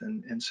with.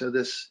 And so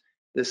this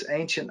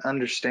ancient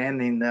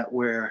understanding that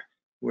we're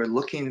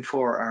looking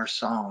for our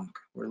song,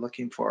 we're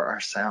looking for our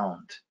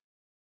sound,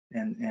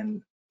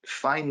 and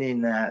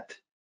finding that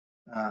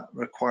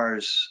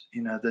requires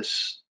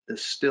this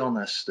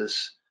stillness,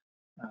 this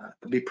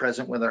to be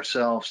present with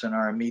ourselves and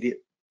our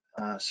immediate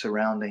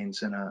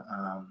surroundings in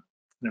a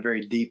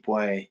very deep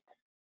way,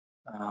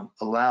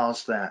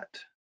 allows that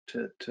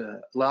to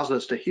allows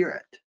us to hear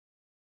it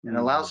and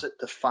allows it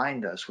to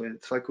find us.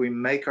 It's like we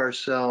make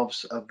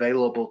ourselves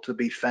available to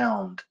be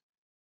found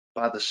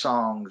by the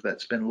song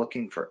that's been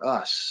looking for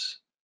us,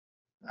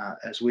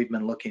 as we've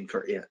been looking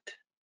for it.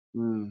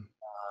 Mm.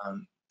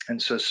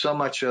 And so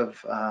much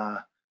of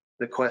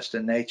the quest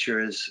in nature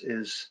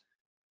is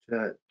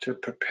to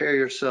prepare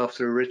yourself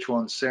through ritual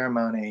and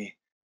ceremony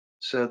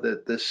so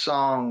that the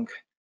song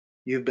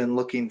you've been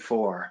looking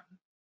for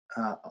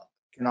uh,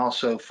 can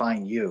also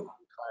find you.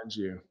 Find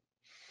you.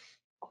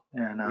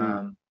 And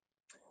Mm. I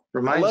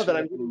reminds love that. me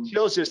I'm getting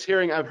chills just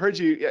hearing. I've heard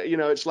you.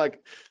 It's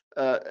like,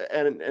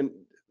 and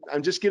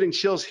I'm just getting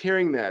chills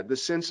hearing that. The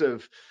sense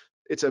of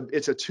it's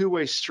a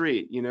two-way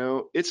street.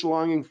 It's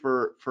longing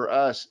for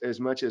us as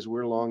much as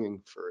we're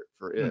longing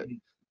for it,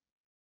 Mhm.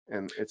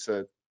 and it's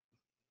a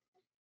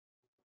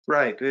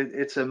Right.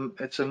 It's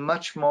a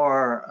much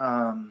more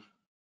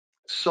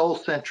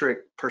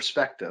soul-centric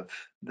perspective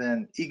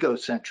than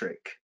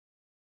egocentric.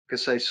 You could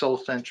say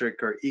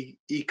soul-centric or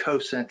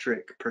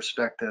ecocentric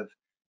perspective.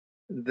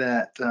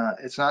 That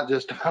it's not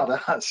just about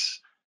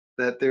us.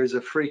 That there's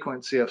a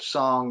frequency of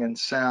song and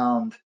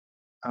sound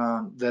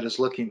that is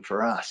looking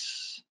for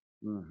us.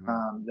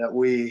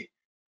 That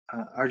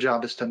our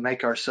job is to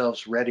make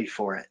ourselves ready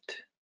for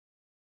it.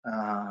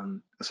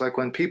 It's like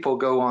when people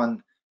go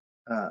on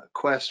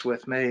quest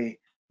with me,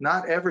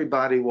 not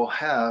everybody will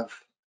have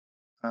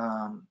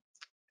um,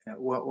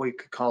 what we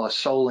could call a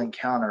soul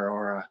encounter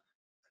or a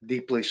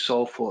deeply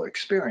soulful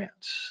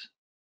experience.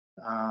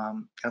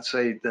 I'd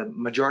say the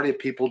majority of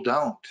people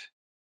don't.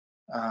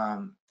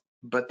 Um,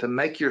 but to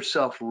make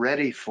yourself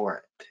ready for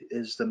it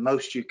is the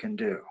most you can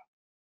do.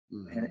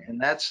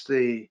 And that's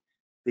the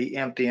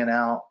emptying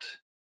out,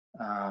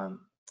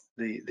 um,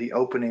 the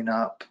opening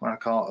up, what I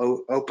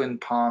call open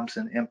palms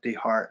and empty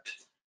heart,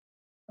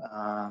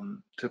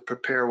 to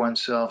prepare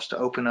oneself to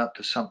open up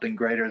to something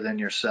greater than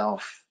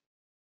yourself,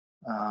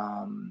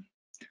 um,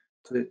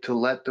 to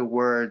let the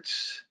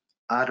words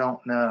 "I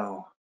don't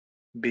know"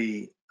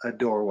 be a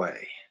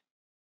doorway.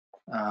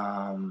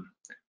 Um,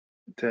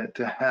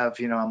 to have,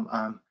 you know,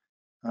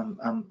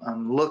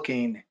 I'm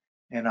looking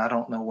and I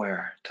don't know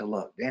where to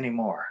look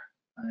anymore.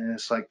 And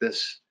it's like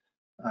this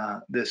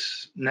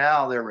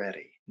now they're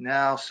ready.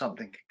 Now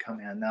something can come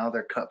in. Now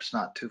their cup's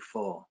not too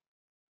full.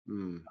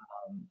 Mm.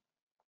 Um,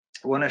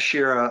 I want to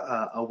share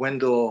a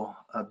Wendell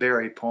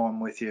Berry poem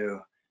with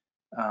you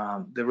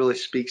that really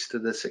speaks to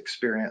this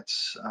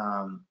experience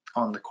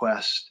on the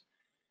quest.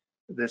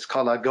 That's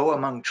called "I Go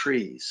Among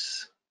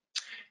Trees."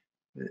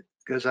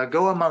 Because I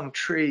go among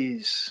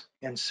trees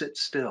and sit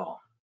still,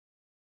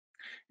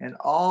 and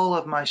all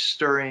of my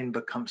stirring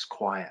becomes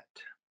quiet.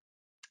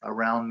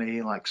 Around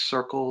me like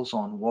circles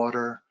on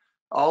water.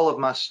 All of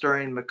my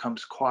stirring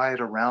becomes quiet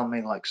around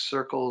me like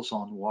circles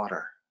on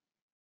water.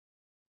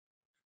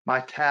 My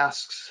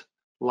tasks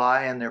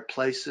lie in their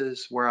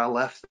places where I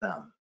left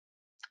them,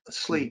 Mm.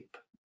 asleep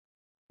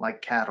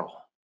like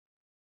cattle.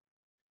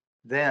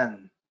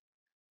 Then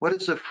what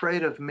is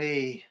afraid of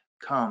me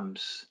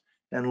comes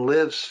and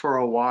lives for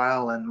a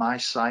while in my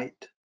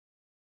sight.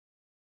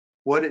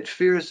 What it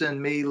fears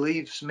in me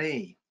leaves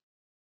me,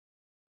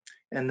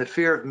 and the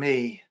fear of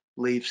me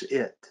leaves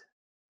it.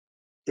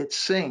 It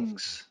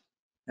sings,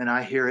 and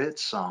I hear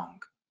its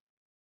song.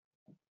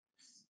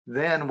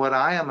 Then what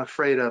I am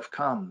afraid of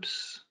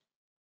comes.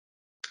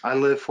 I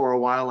live for a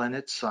while in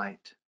its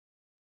sight,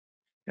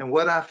 and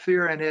what I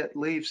fear in it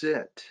leaves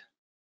it,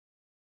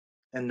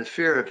 and the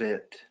fear of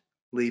it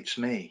leaves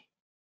me.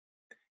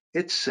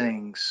 It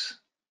sings,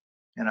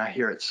 and I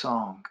hear its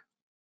song.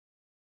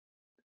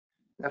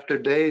 After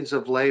days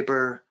of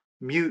labor,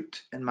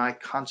 mute in my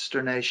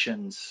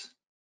consternations,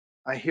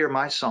 I hear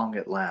my song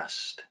at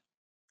last,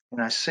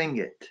 and I sing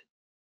it.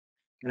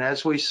 And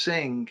as we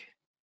sing,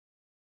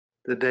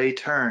 the day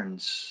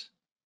turns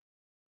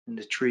and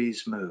the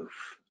trees move.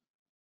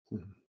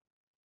 Mm.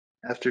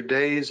 After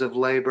days of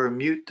labor,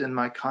 mute in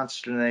my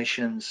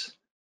consternations,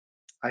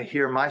 I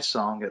hear my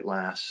song at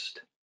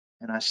last,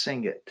 and I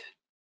sing it.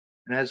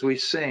 And as we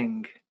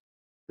sing,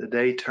 the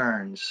day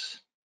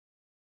turns,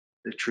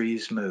 the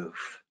trees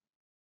move.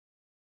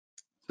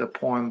 It's a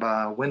poem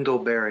by Wendell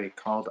Berry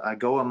called "I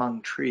Go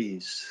Among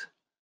Trees."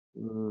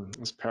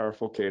 That's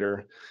powerful,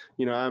 Kedar.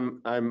 You know,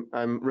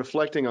 I'm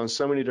reflecting on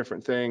so many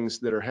different things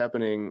that are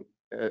happening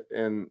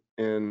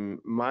in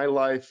my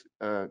life,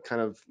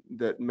 kind of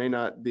that may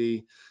not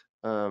be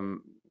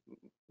um,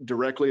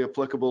 directly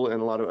applicable in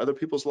a lot of other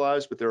people's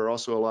lives, but there are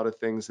also a lot of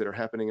things that are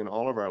happening in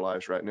all of our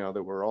lives right now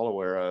that we're all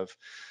aware of,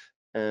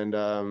 and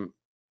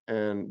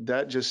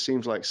that just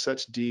seems like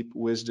such deep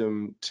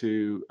wisdom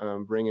to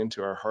bring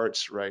into our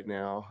hearts right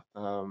now.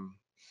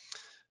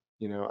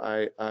 You know,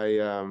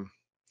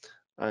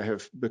 I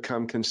have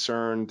become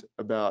concerned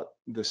about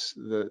this,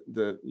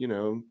 the you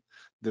know,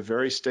 the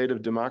very state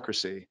of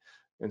democracy.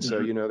 And so,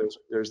 Mhm, you know,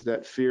 there's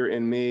that fear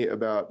in me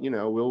about, you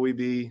know, will we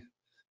be,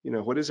 you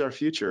know, what is our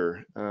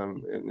future?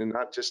 And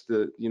not just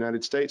the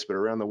United States, but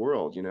around the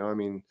world. You know, I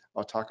mean,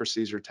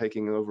 autocracies are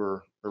taking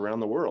over around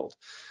the world.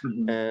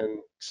 mhm, And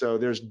so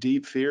there's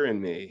deep fear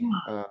in me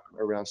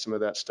around some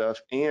of that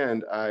stuff.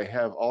 And I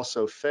have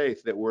also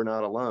faith that we're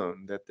not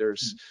alone, that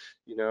there's,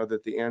 you know,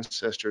 that the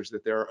ancestors,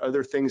 that there are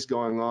other things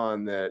going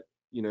on that,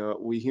 you know,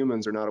 we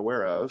humans are not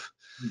aware of,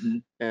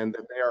 mhm, and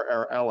that they are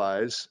our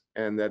allies.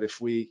 And that if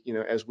we, you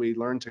know, as we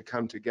learn to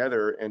come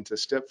together and to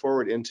step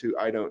forward into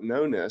I don't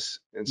know-ness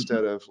mhm,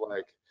 instead of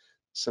like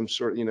some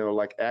sort, you know,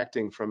 like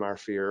acting from our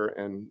fear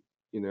and,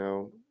 you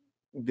know,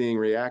 being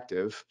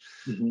reactive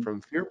mhm,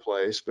 from fear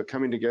place, but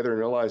coming together and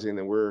realizing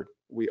that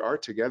we are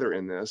together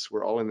in this.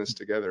 We're all in this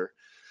together.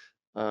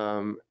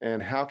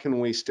 And how can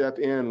we step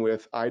in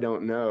with I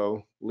don't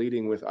know,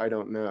 leading with I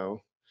don't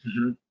know,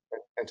 mhm,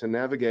 and to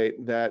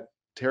navigate that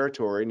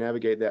territory,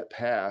 navigate that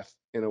path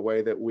in a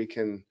way that we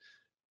can,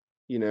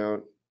 you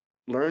know,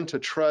 learn to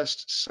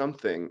trust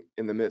something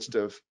in the midst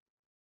of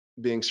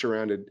being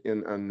surrounded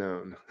in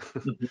unknown.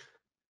 mhm.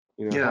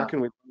 You know, how Yeah.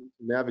 can we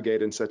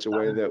navigate in such a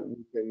way that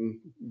we can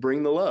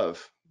bring the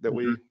love Mhm. that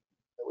we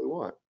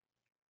want?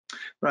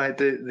 Right.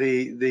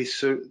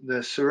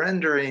 The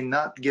surrendering,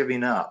 not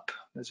giving up.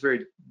 That's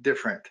very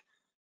different.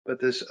 But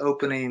this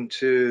opening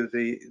to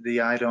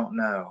the I don't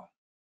know,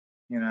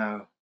 you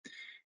know,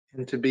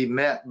 and to be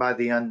met by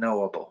the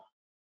unknowable.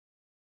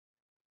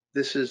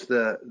 This is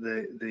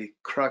the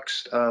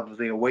crux of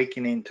the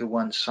awakening to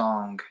one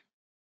song,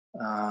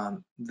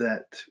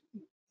 that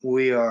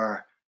we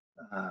are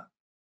uh,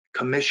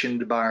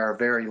 commissioned by our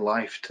very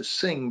life to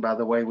sing by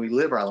the way we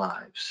live our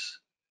lives.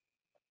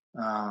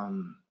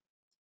 Um,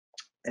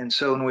 and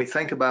so when we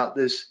think about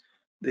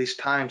these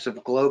times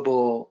of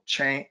global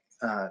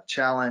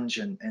challenge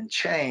and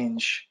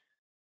change,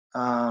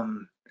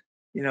 um,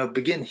 you know,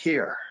 begin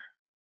here.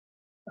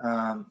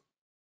 Um,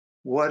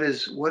 what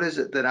is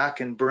it that I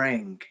can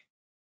bring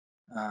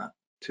uh,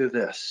 to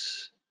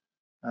this,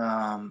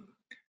 um,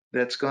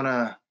 that's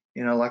gonna,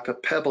 you know, like a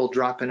pebble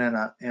dropping in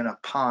a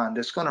pond,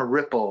 it's gonna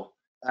ripple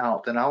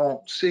out, and I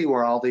won't see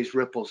where all these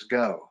ripples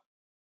go.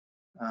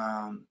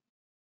 Um,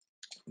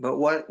 but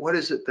what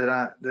is it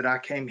that I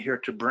came here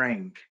to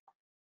bring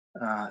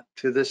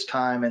to this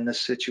time and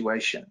this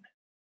situation?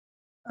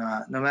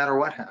 no matter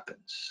what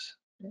happens.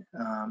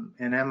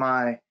 And am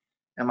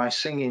I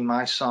singing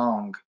my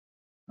song,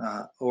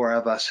 or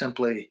have I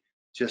simply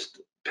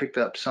just picked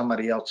up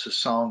somebody else's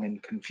song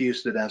and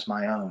confused it as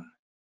my own?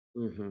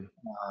 Hmm.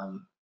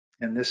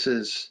 And this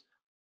is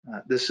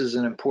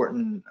an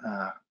important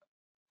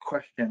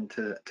question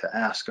to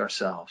ask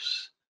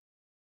ourselves.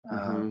 Uh,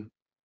 Hmm.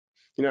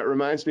 You know, it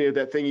reminds me of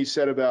that thing you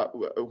said about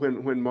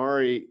when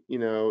Mari,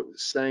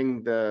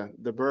 sang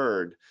the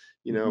bird.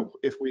 mhm,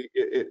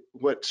 If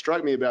what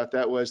struck me about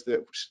that was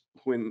that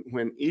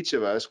when each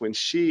of us, when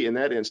she in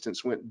that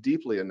instance went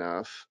deeply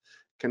enough,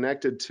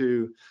 connected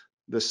to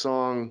the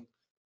song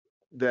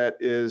that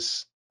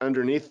is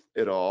underneath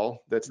it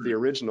all, that's the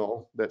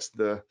original,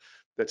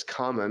 that's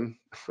common,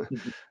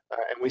 mhm,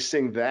 and we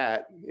sing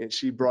that, and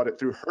she brought it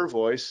through her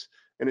voice,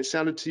 and it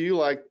sounded to you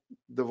like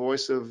the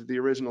voice of the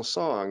original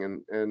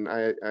song. And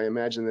I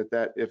imagine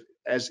that if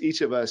as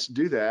each of us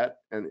do that,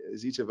 and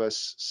as each of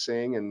us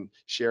sing and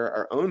share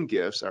our own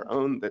gifts, our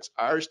own that's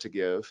ours to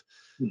give,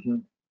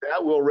 mhm,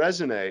 that will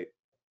resonate.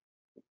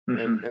 and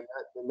mhm. and,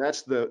 that, and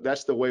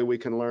that's the way we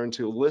can learn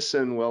to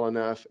listen well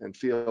enough and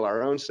feel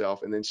our own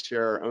self, and then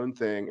share our own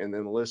thing, and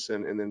then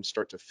listen, and then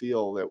start to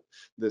feel that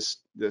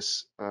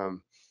this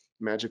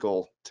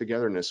magical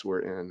togetherness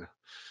we're in.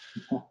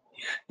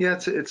 Yeah,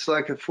 it's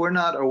like if we're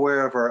not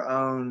aware of our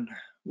own,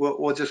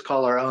 we'll just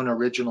call our own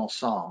original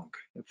song.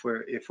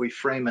 If we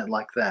frame it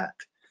like that,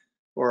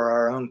 or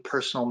our own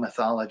personal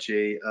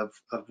mythology of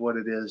what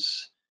it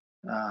is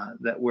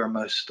that we're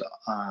most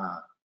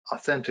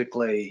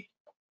authentically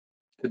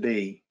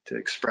to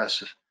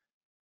express,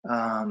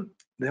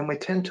 then we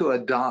tend to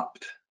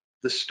adopt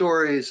the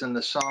stories and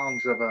the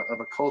songs of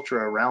a culture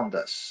around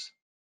us,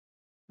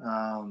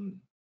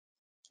 um,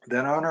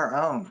 that aren't our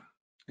own,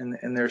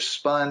 and they're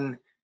spun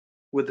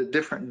with a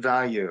different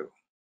value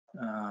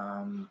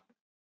um,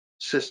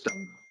 system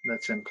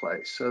that's in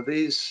place. So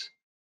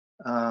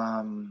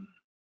um,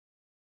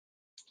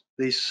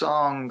 these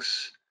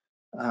songs,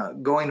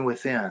 going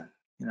within,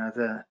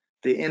 the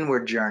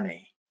inward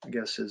journey, I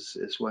guess,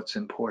 is what's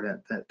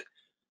important. That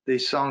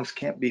these songs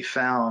can't be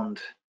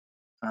found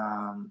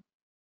um,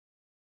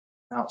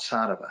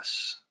 outside of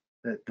us.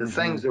 That the Hmm.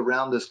 things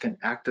around us can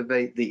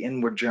activate the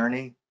inward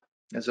journey,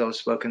 as I was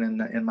spoken in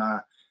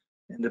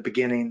the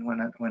beginning,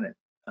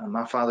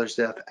 my father's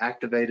death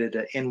activated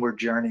an inward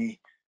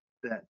journey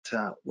that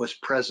was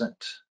present,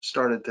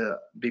 started to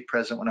be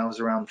present when I was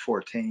around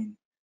 14.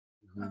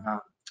 Hmm. Uh,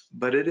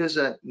 but it is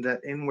that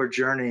inward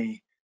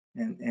journey,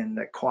 and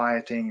that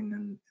quieting,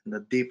 and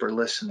the deeper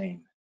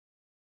listening,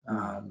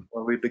 Hmm.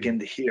 where we begin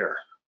to hear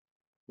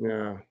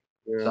Yeah,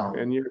 yeah. song.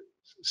 And your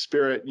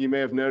spirit, you may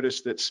have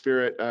noticed that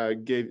spirit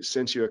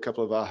sent you a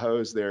couple of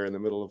ahos there in the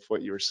middle of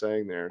what you were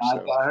saying there. I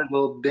So, got a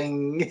little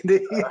ding.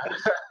 ding.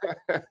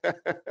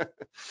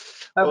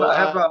 well,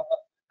 I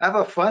have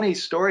a funny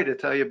story to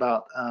tell you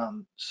about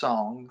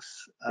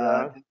songs.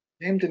 yeah. It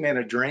came to me in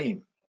a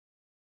dream.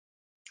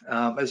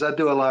 As I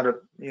do a lot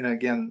of,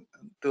 again,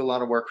 do a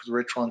lot of work with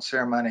ritual and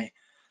ceremony.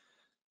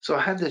 So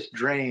I had this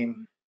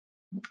dream.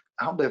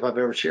 I don't believe I've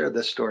ever shared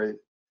this story.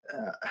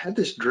 I had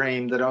this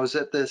dream that I was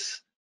at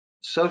this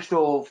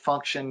social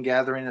function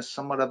gathering, as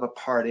somewhat of a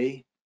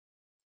party,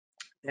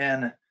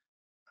 and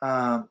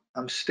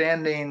I'm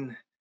standing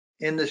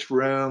in this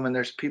room, and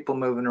there's people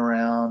moving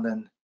around,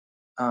 and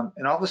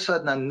all of a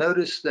sudden I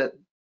noticed that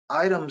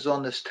items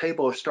on this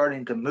table are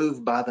starting to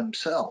move by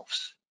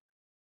themselves,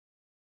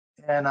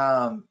 and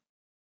um,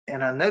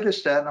 and I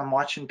noticed that, and I'm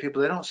watching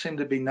people; they don't seem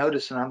to be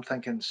noticing. I'm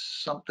thinking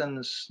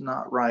something's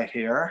not right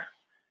here.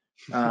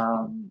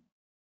 Um,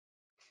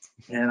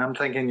 and I'm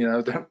thinking,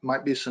 there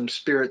might be some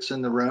spirits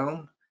in the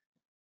room.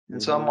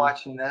 And so I'm Hmm.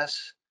 watching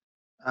this.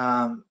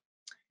 Um,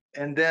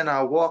 and then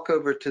I walk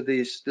over to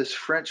this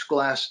French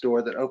glass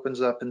door that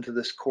opens up into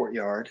this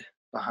courtyard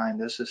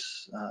behind us,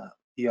 this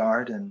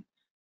yard and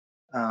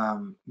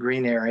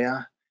green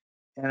area.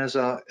 And as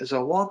I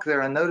walk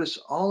there, I notice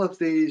all of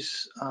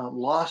these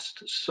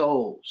lost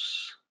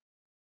souls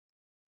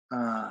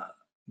uh,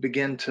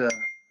 begin to,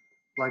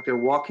 like they're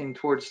walking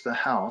towards the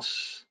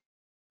house.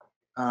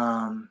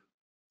 Um,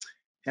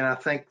 and I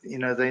think,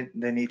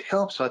 they need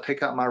help. So I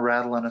take out my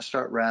rattle and I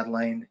start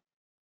rattling,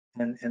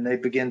 and they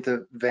begin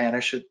to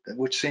vanish,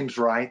 which seems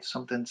right.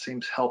 Something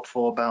seems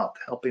helpful about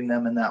helping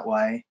them in that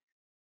way.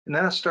 And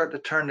then I start to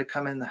turn to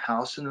come in the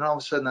house, and then all of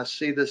a sudden I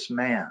see this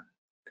man,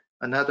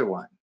 another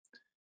one,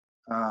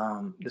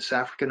 this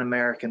African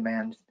American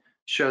man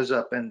shows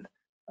up,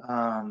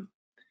 um,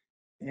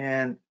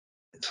 and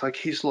it's like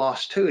he's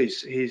lost too.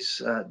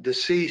 He's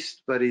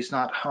deceased, but he's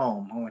not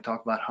home. When we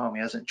talk about home,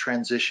 he hasn't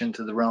transitioned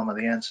to the realm of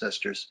the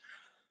ancestors.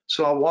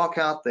 So I walk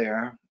out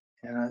there,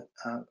 and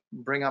I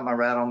bring out my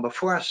rattle. And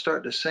before I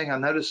start to sing, I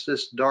notice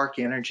this dark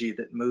energy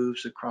that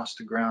moves across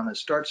the ground. It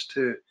starts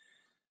to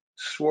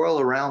swirl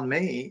around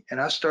me,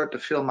 and I start to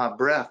feel my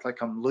breath,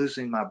 like I'm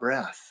losing my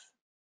breath.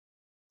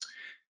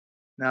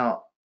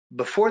 Now,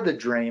 before the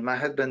dream, I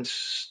had been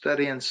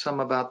studying some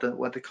about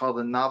what they call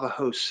the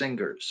Navajo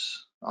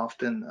singers.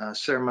 Often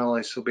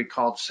ceremonially, so be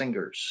called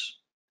singers.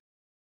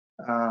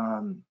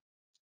 Um,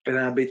 And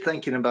I'd be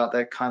thinking about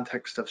that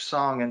context of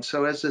song. And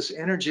so as this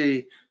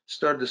energy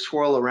started to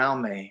swirl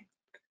around me,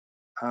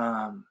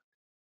 um,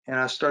 and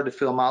I started to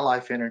feel my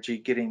life energy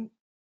getting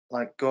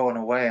like going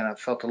away, and I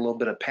felt a little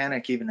bit of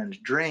panic even in the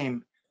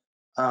dream.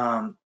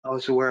 I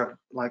was aware of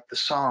like the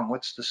song.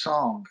 What's the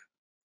song?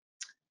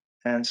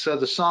 And so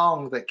the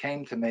song that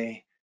came to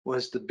me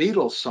was the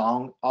Beatles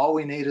song, All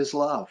We Need Is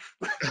Love.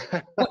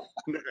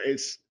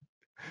 Nice.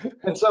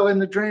 And so in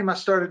the dream, I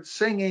started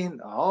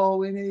singing, All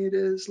We Need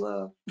Is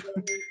Love.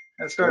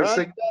 I started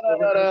singing over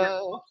and over. Ra-da-da-da-da.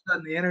 All of a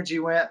sudden, the energy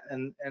went,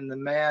 and the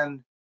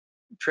man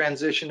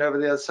transitioned over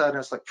the other side, and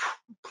it's like,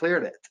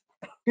 cleared it.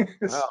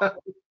 Wow.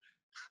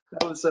 So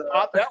that was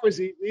Thought that was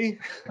easy.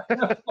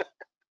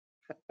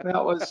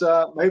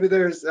 maybe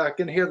there's I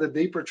can hear the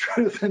deeper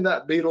truth in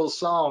that Beatles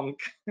song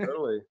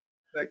Totally.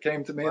 that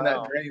came to me in that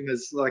Wow. dream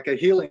is like a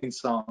healing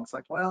song. It's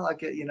like, well, I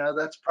get,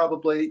 that's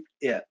probably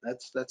it.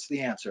 That's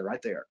the answer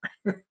right there.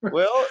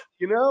 Well,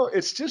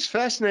 it's just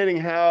fascinating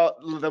how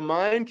the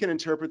mind can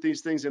interpret these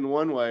things in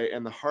one way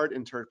and the heart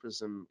interprets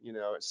them,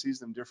 it sees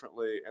them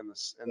differently. And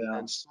Yeah.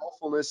 and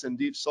soulfulness and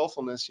deep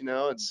soulfulness,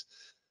 it's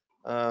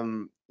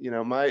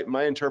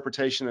my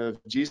interpretation of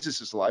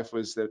Jesus's life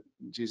was that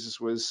Jesus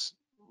was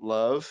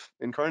love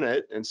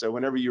incarnate. And so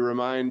whenever you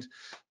remind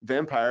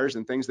vampires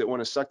and things that want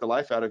to suck the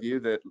life out of you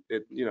that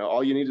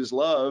all you need is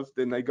love,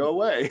 then they go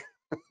away.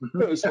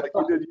 It was like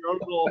you did your own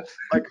little,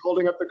 like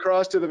holding up the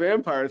cross to the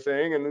vampire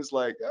thing, and it's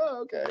like,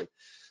 oh, okay.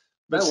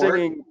 But That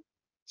worked.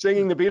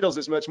 singing the Beatles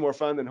is much more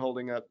fun than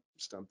holding up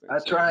something.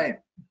 That's So right.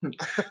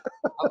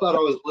 I thought I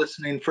was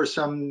listening for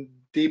some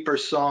deeper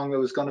song that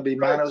was going to be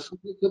mine. It was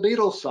the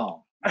Beatles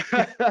song.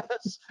 right.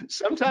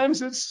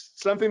 Sometimes it's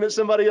something that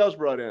somebody else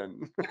brought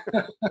in.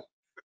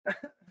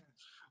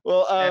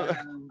 Well, And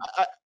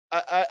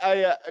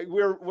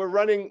we're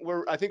running.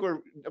 I think we're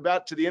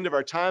about to the end of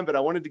our time, but I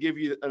wanted to give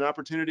you an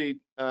opportunity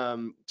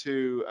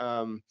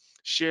to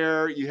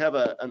share. You have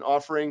an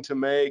offering to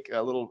make,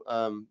 a little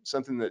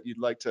something that you'd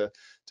like to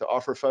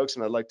offer folks,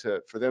 and I'd like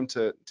for them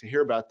to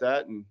hear about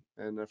that, and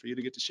for you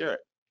to get to share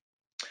it.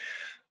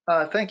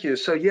 thank you.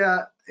 So yeah,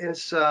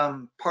 it's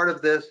part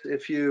of this.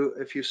 If you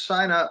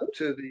sign up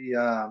to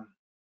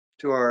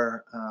to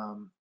our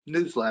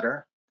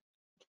newsletter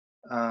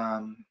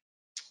um,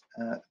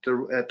 at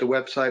the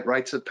website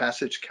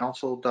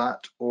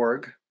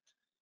ritesofpassagecouncil.org,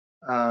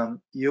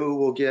 you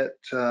will get.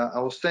 I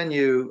will send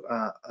you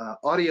an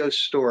audio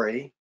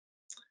story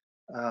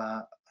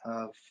uh,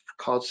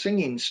 called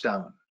 "Singing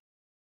Stone."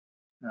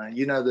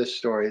 You know this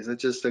story. It's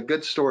just a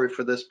good story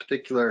for this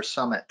particular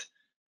summit.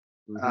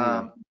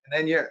 Mm-hmm. And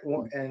then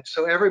and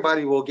so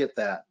everybody will get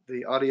that,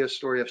 the audio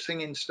story of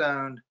Singing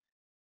Stone,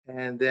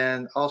 and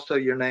then also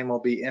your name will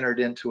be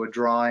entered into a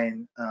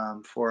drawing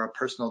for a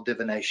personal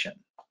divination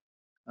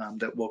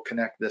that will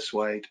connect this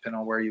way, depending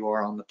on where you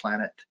are on the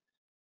planet.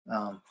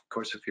 Of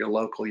course, if you're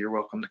local, you're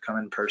welcome to come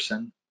in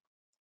person.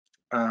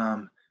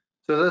 So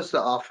those are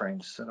the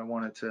offerings that I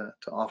wanted to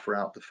offer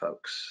out to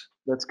folks.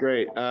 That's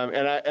great.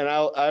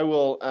 I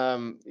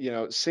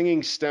will,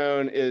 Singing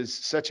Stone is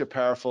such a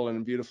powerful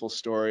and beautiful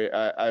story.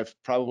 I've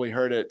probably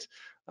heard it.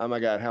 Oh my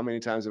God, how many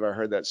times have I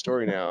heard that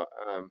story now?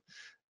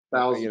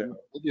 Thousand,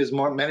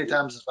 many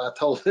times as I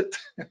told it.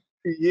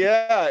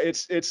 Yeah,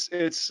 it's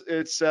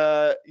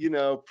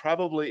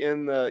probably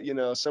in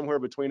the, somewhere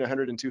between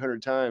 100 and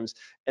 200 times.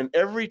 And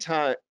every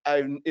time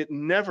it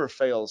never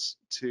fails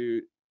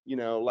to,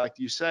 like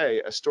you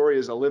say, a story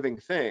is a living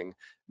thing.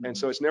 And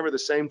so it's never the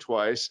same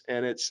twice,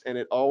 and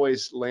it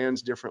always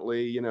lands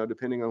differently,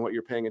 depending on what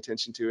you're paying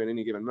attention to in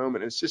any given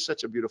moment. And it's just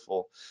such a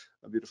beautiful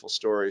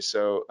story.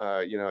 So,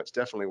 it's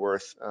definitely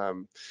worth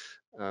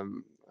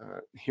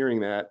hearing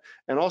that.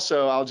 And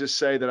also, I'll just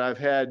say that I've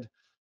had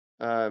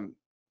um,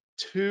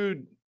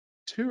 two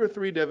or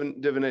three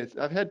divinations.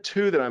 I've had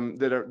two that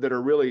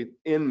are really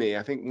in me.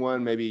 I think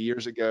one maybe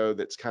years ago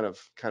that's kind of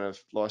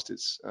lost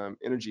its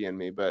energy in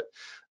me, but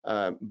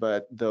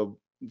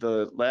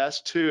the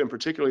last two, and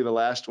particularly the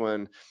last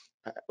one,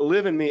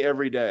 live in me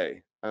every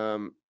day.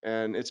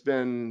 And it's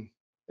been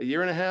a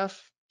year and a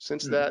half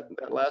since that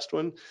last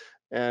one,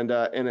 and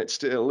it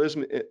still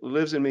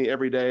lives in me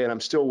every day, and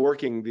I'm still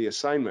working the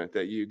assignment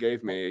that you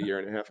gave me a year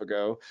and a half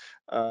ago,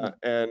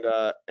 and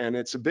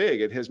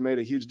it has made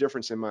a huge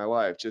difference in my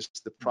life,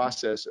 just the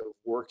process of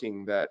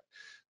working that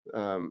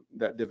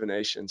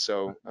divination.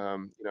 So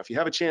if you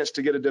have a chance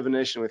to get a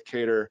divination with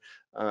Kedar,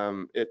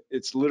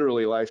 it's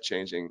literally life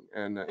changing,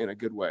 and in a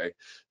good way.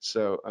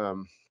 So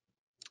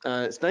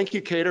thank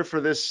you, Kedar,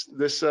 for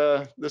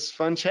this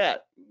fun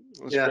chat.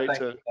 It was Yeah, great thank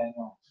to.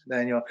 you,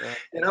 Daniel. Uh,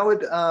 And I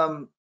would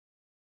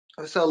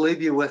also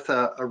leave you with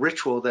a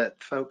ritual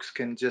that folks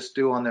can just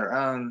do on their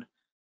own,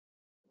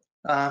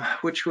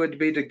 which would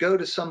be to go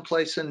to some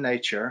place in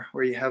nature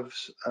where you have,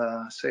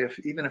 say,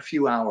 even a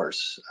few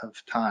hours of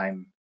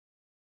time.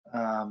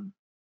 Um,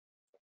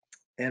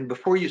 and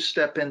before you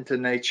step into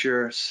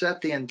nature,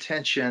 set the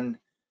intention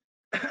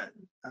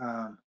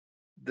um,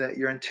 that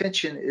your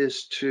intention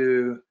is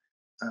to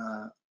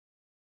uh,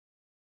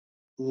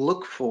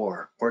 look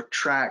for or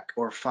track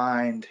or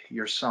find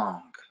your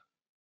song.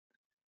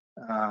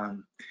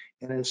 and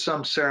in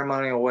some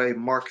ceremonial way,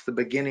 mark the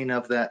beginning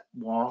of that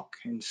walk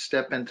and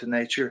step into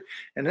nature.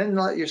 And then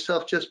let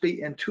yourself just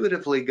be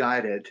intuitively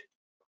guided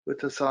with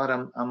the thought,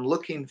 I'm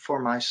looking for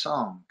my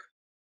song.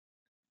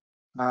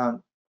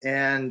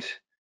 And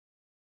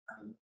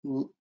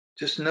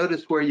just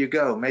notice where you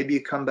go. Maybe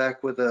you come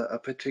back with a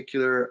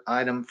particular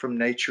item from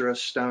nature, a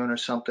stone or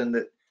something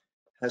that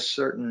has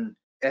certain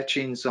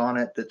etchings on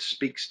it that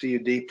speaks to you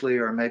deeply,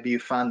 or maybe you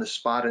find the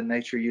spot in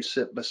nature, you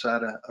sit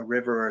beside a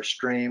river or a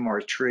stream or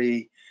a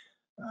tree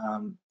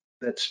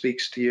that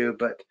speaks to you.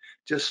 But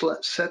just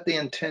set the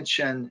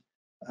intention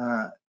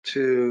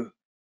to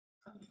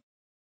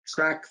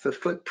track the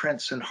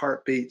footprints and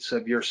heartbeats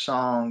of your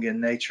song in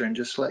nature, and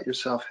just let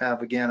yourself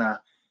have, again,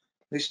 at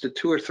least a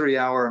 2 or 3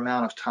 hour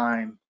amount of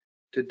time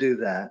to do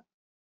that.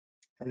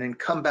 And then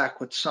come back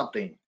with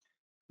something.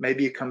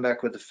 Maybe you come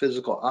back with a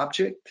physical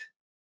object,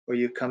 or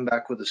you come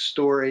back with a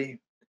story,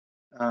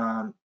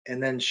 and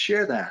then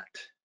share that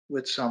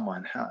with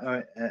someone,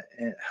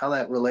 how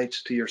that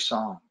relates to your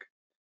song.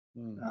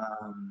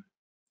 And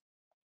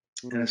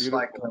it's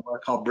like what I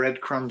call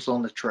breadcrumbs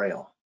on the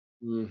trail.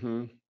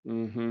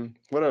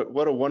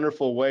 What a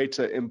wonderful way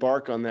to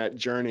embark on that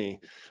journey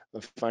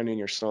of finding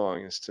your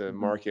song, is to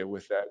mark it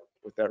with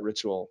that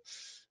ritual.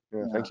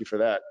 Yeah, thank you for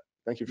that.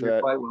 Thank you for You're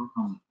that. quite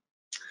welcome.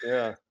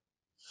 Yeah.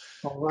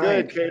 All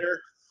right. Good,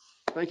 Kedar.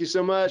 Thank you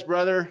so much,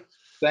 brother.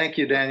 Thank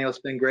you, Daniel. It's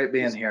been great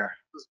being here.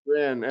 It's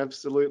been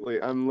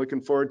absolutely. I'm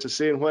looking forward to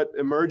seeing what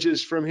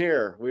emerges from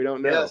here. We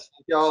don't know. Yes,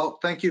 y'all.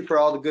 Thank you for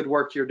all the good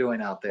work you're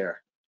doing out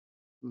there.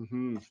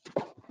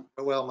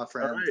 Well, my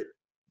friend. All right.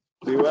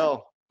 Be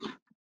well.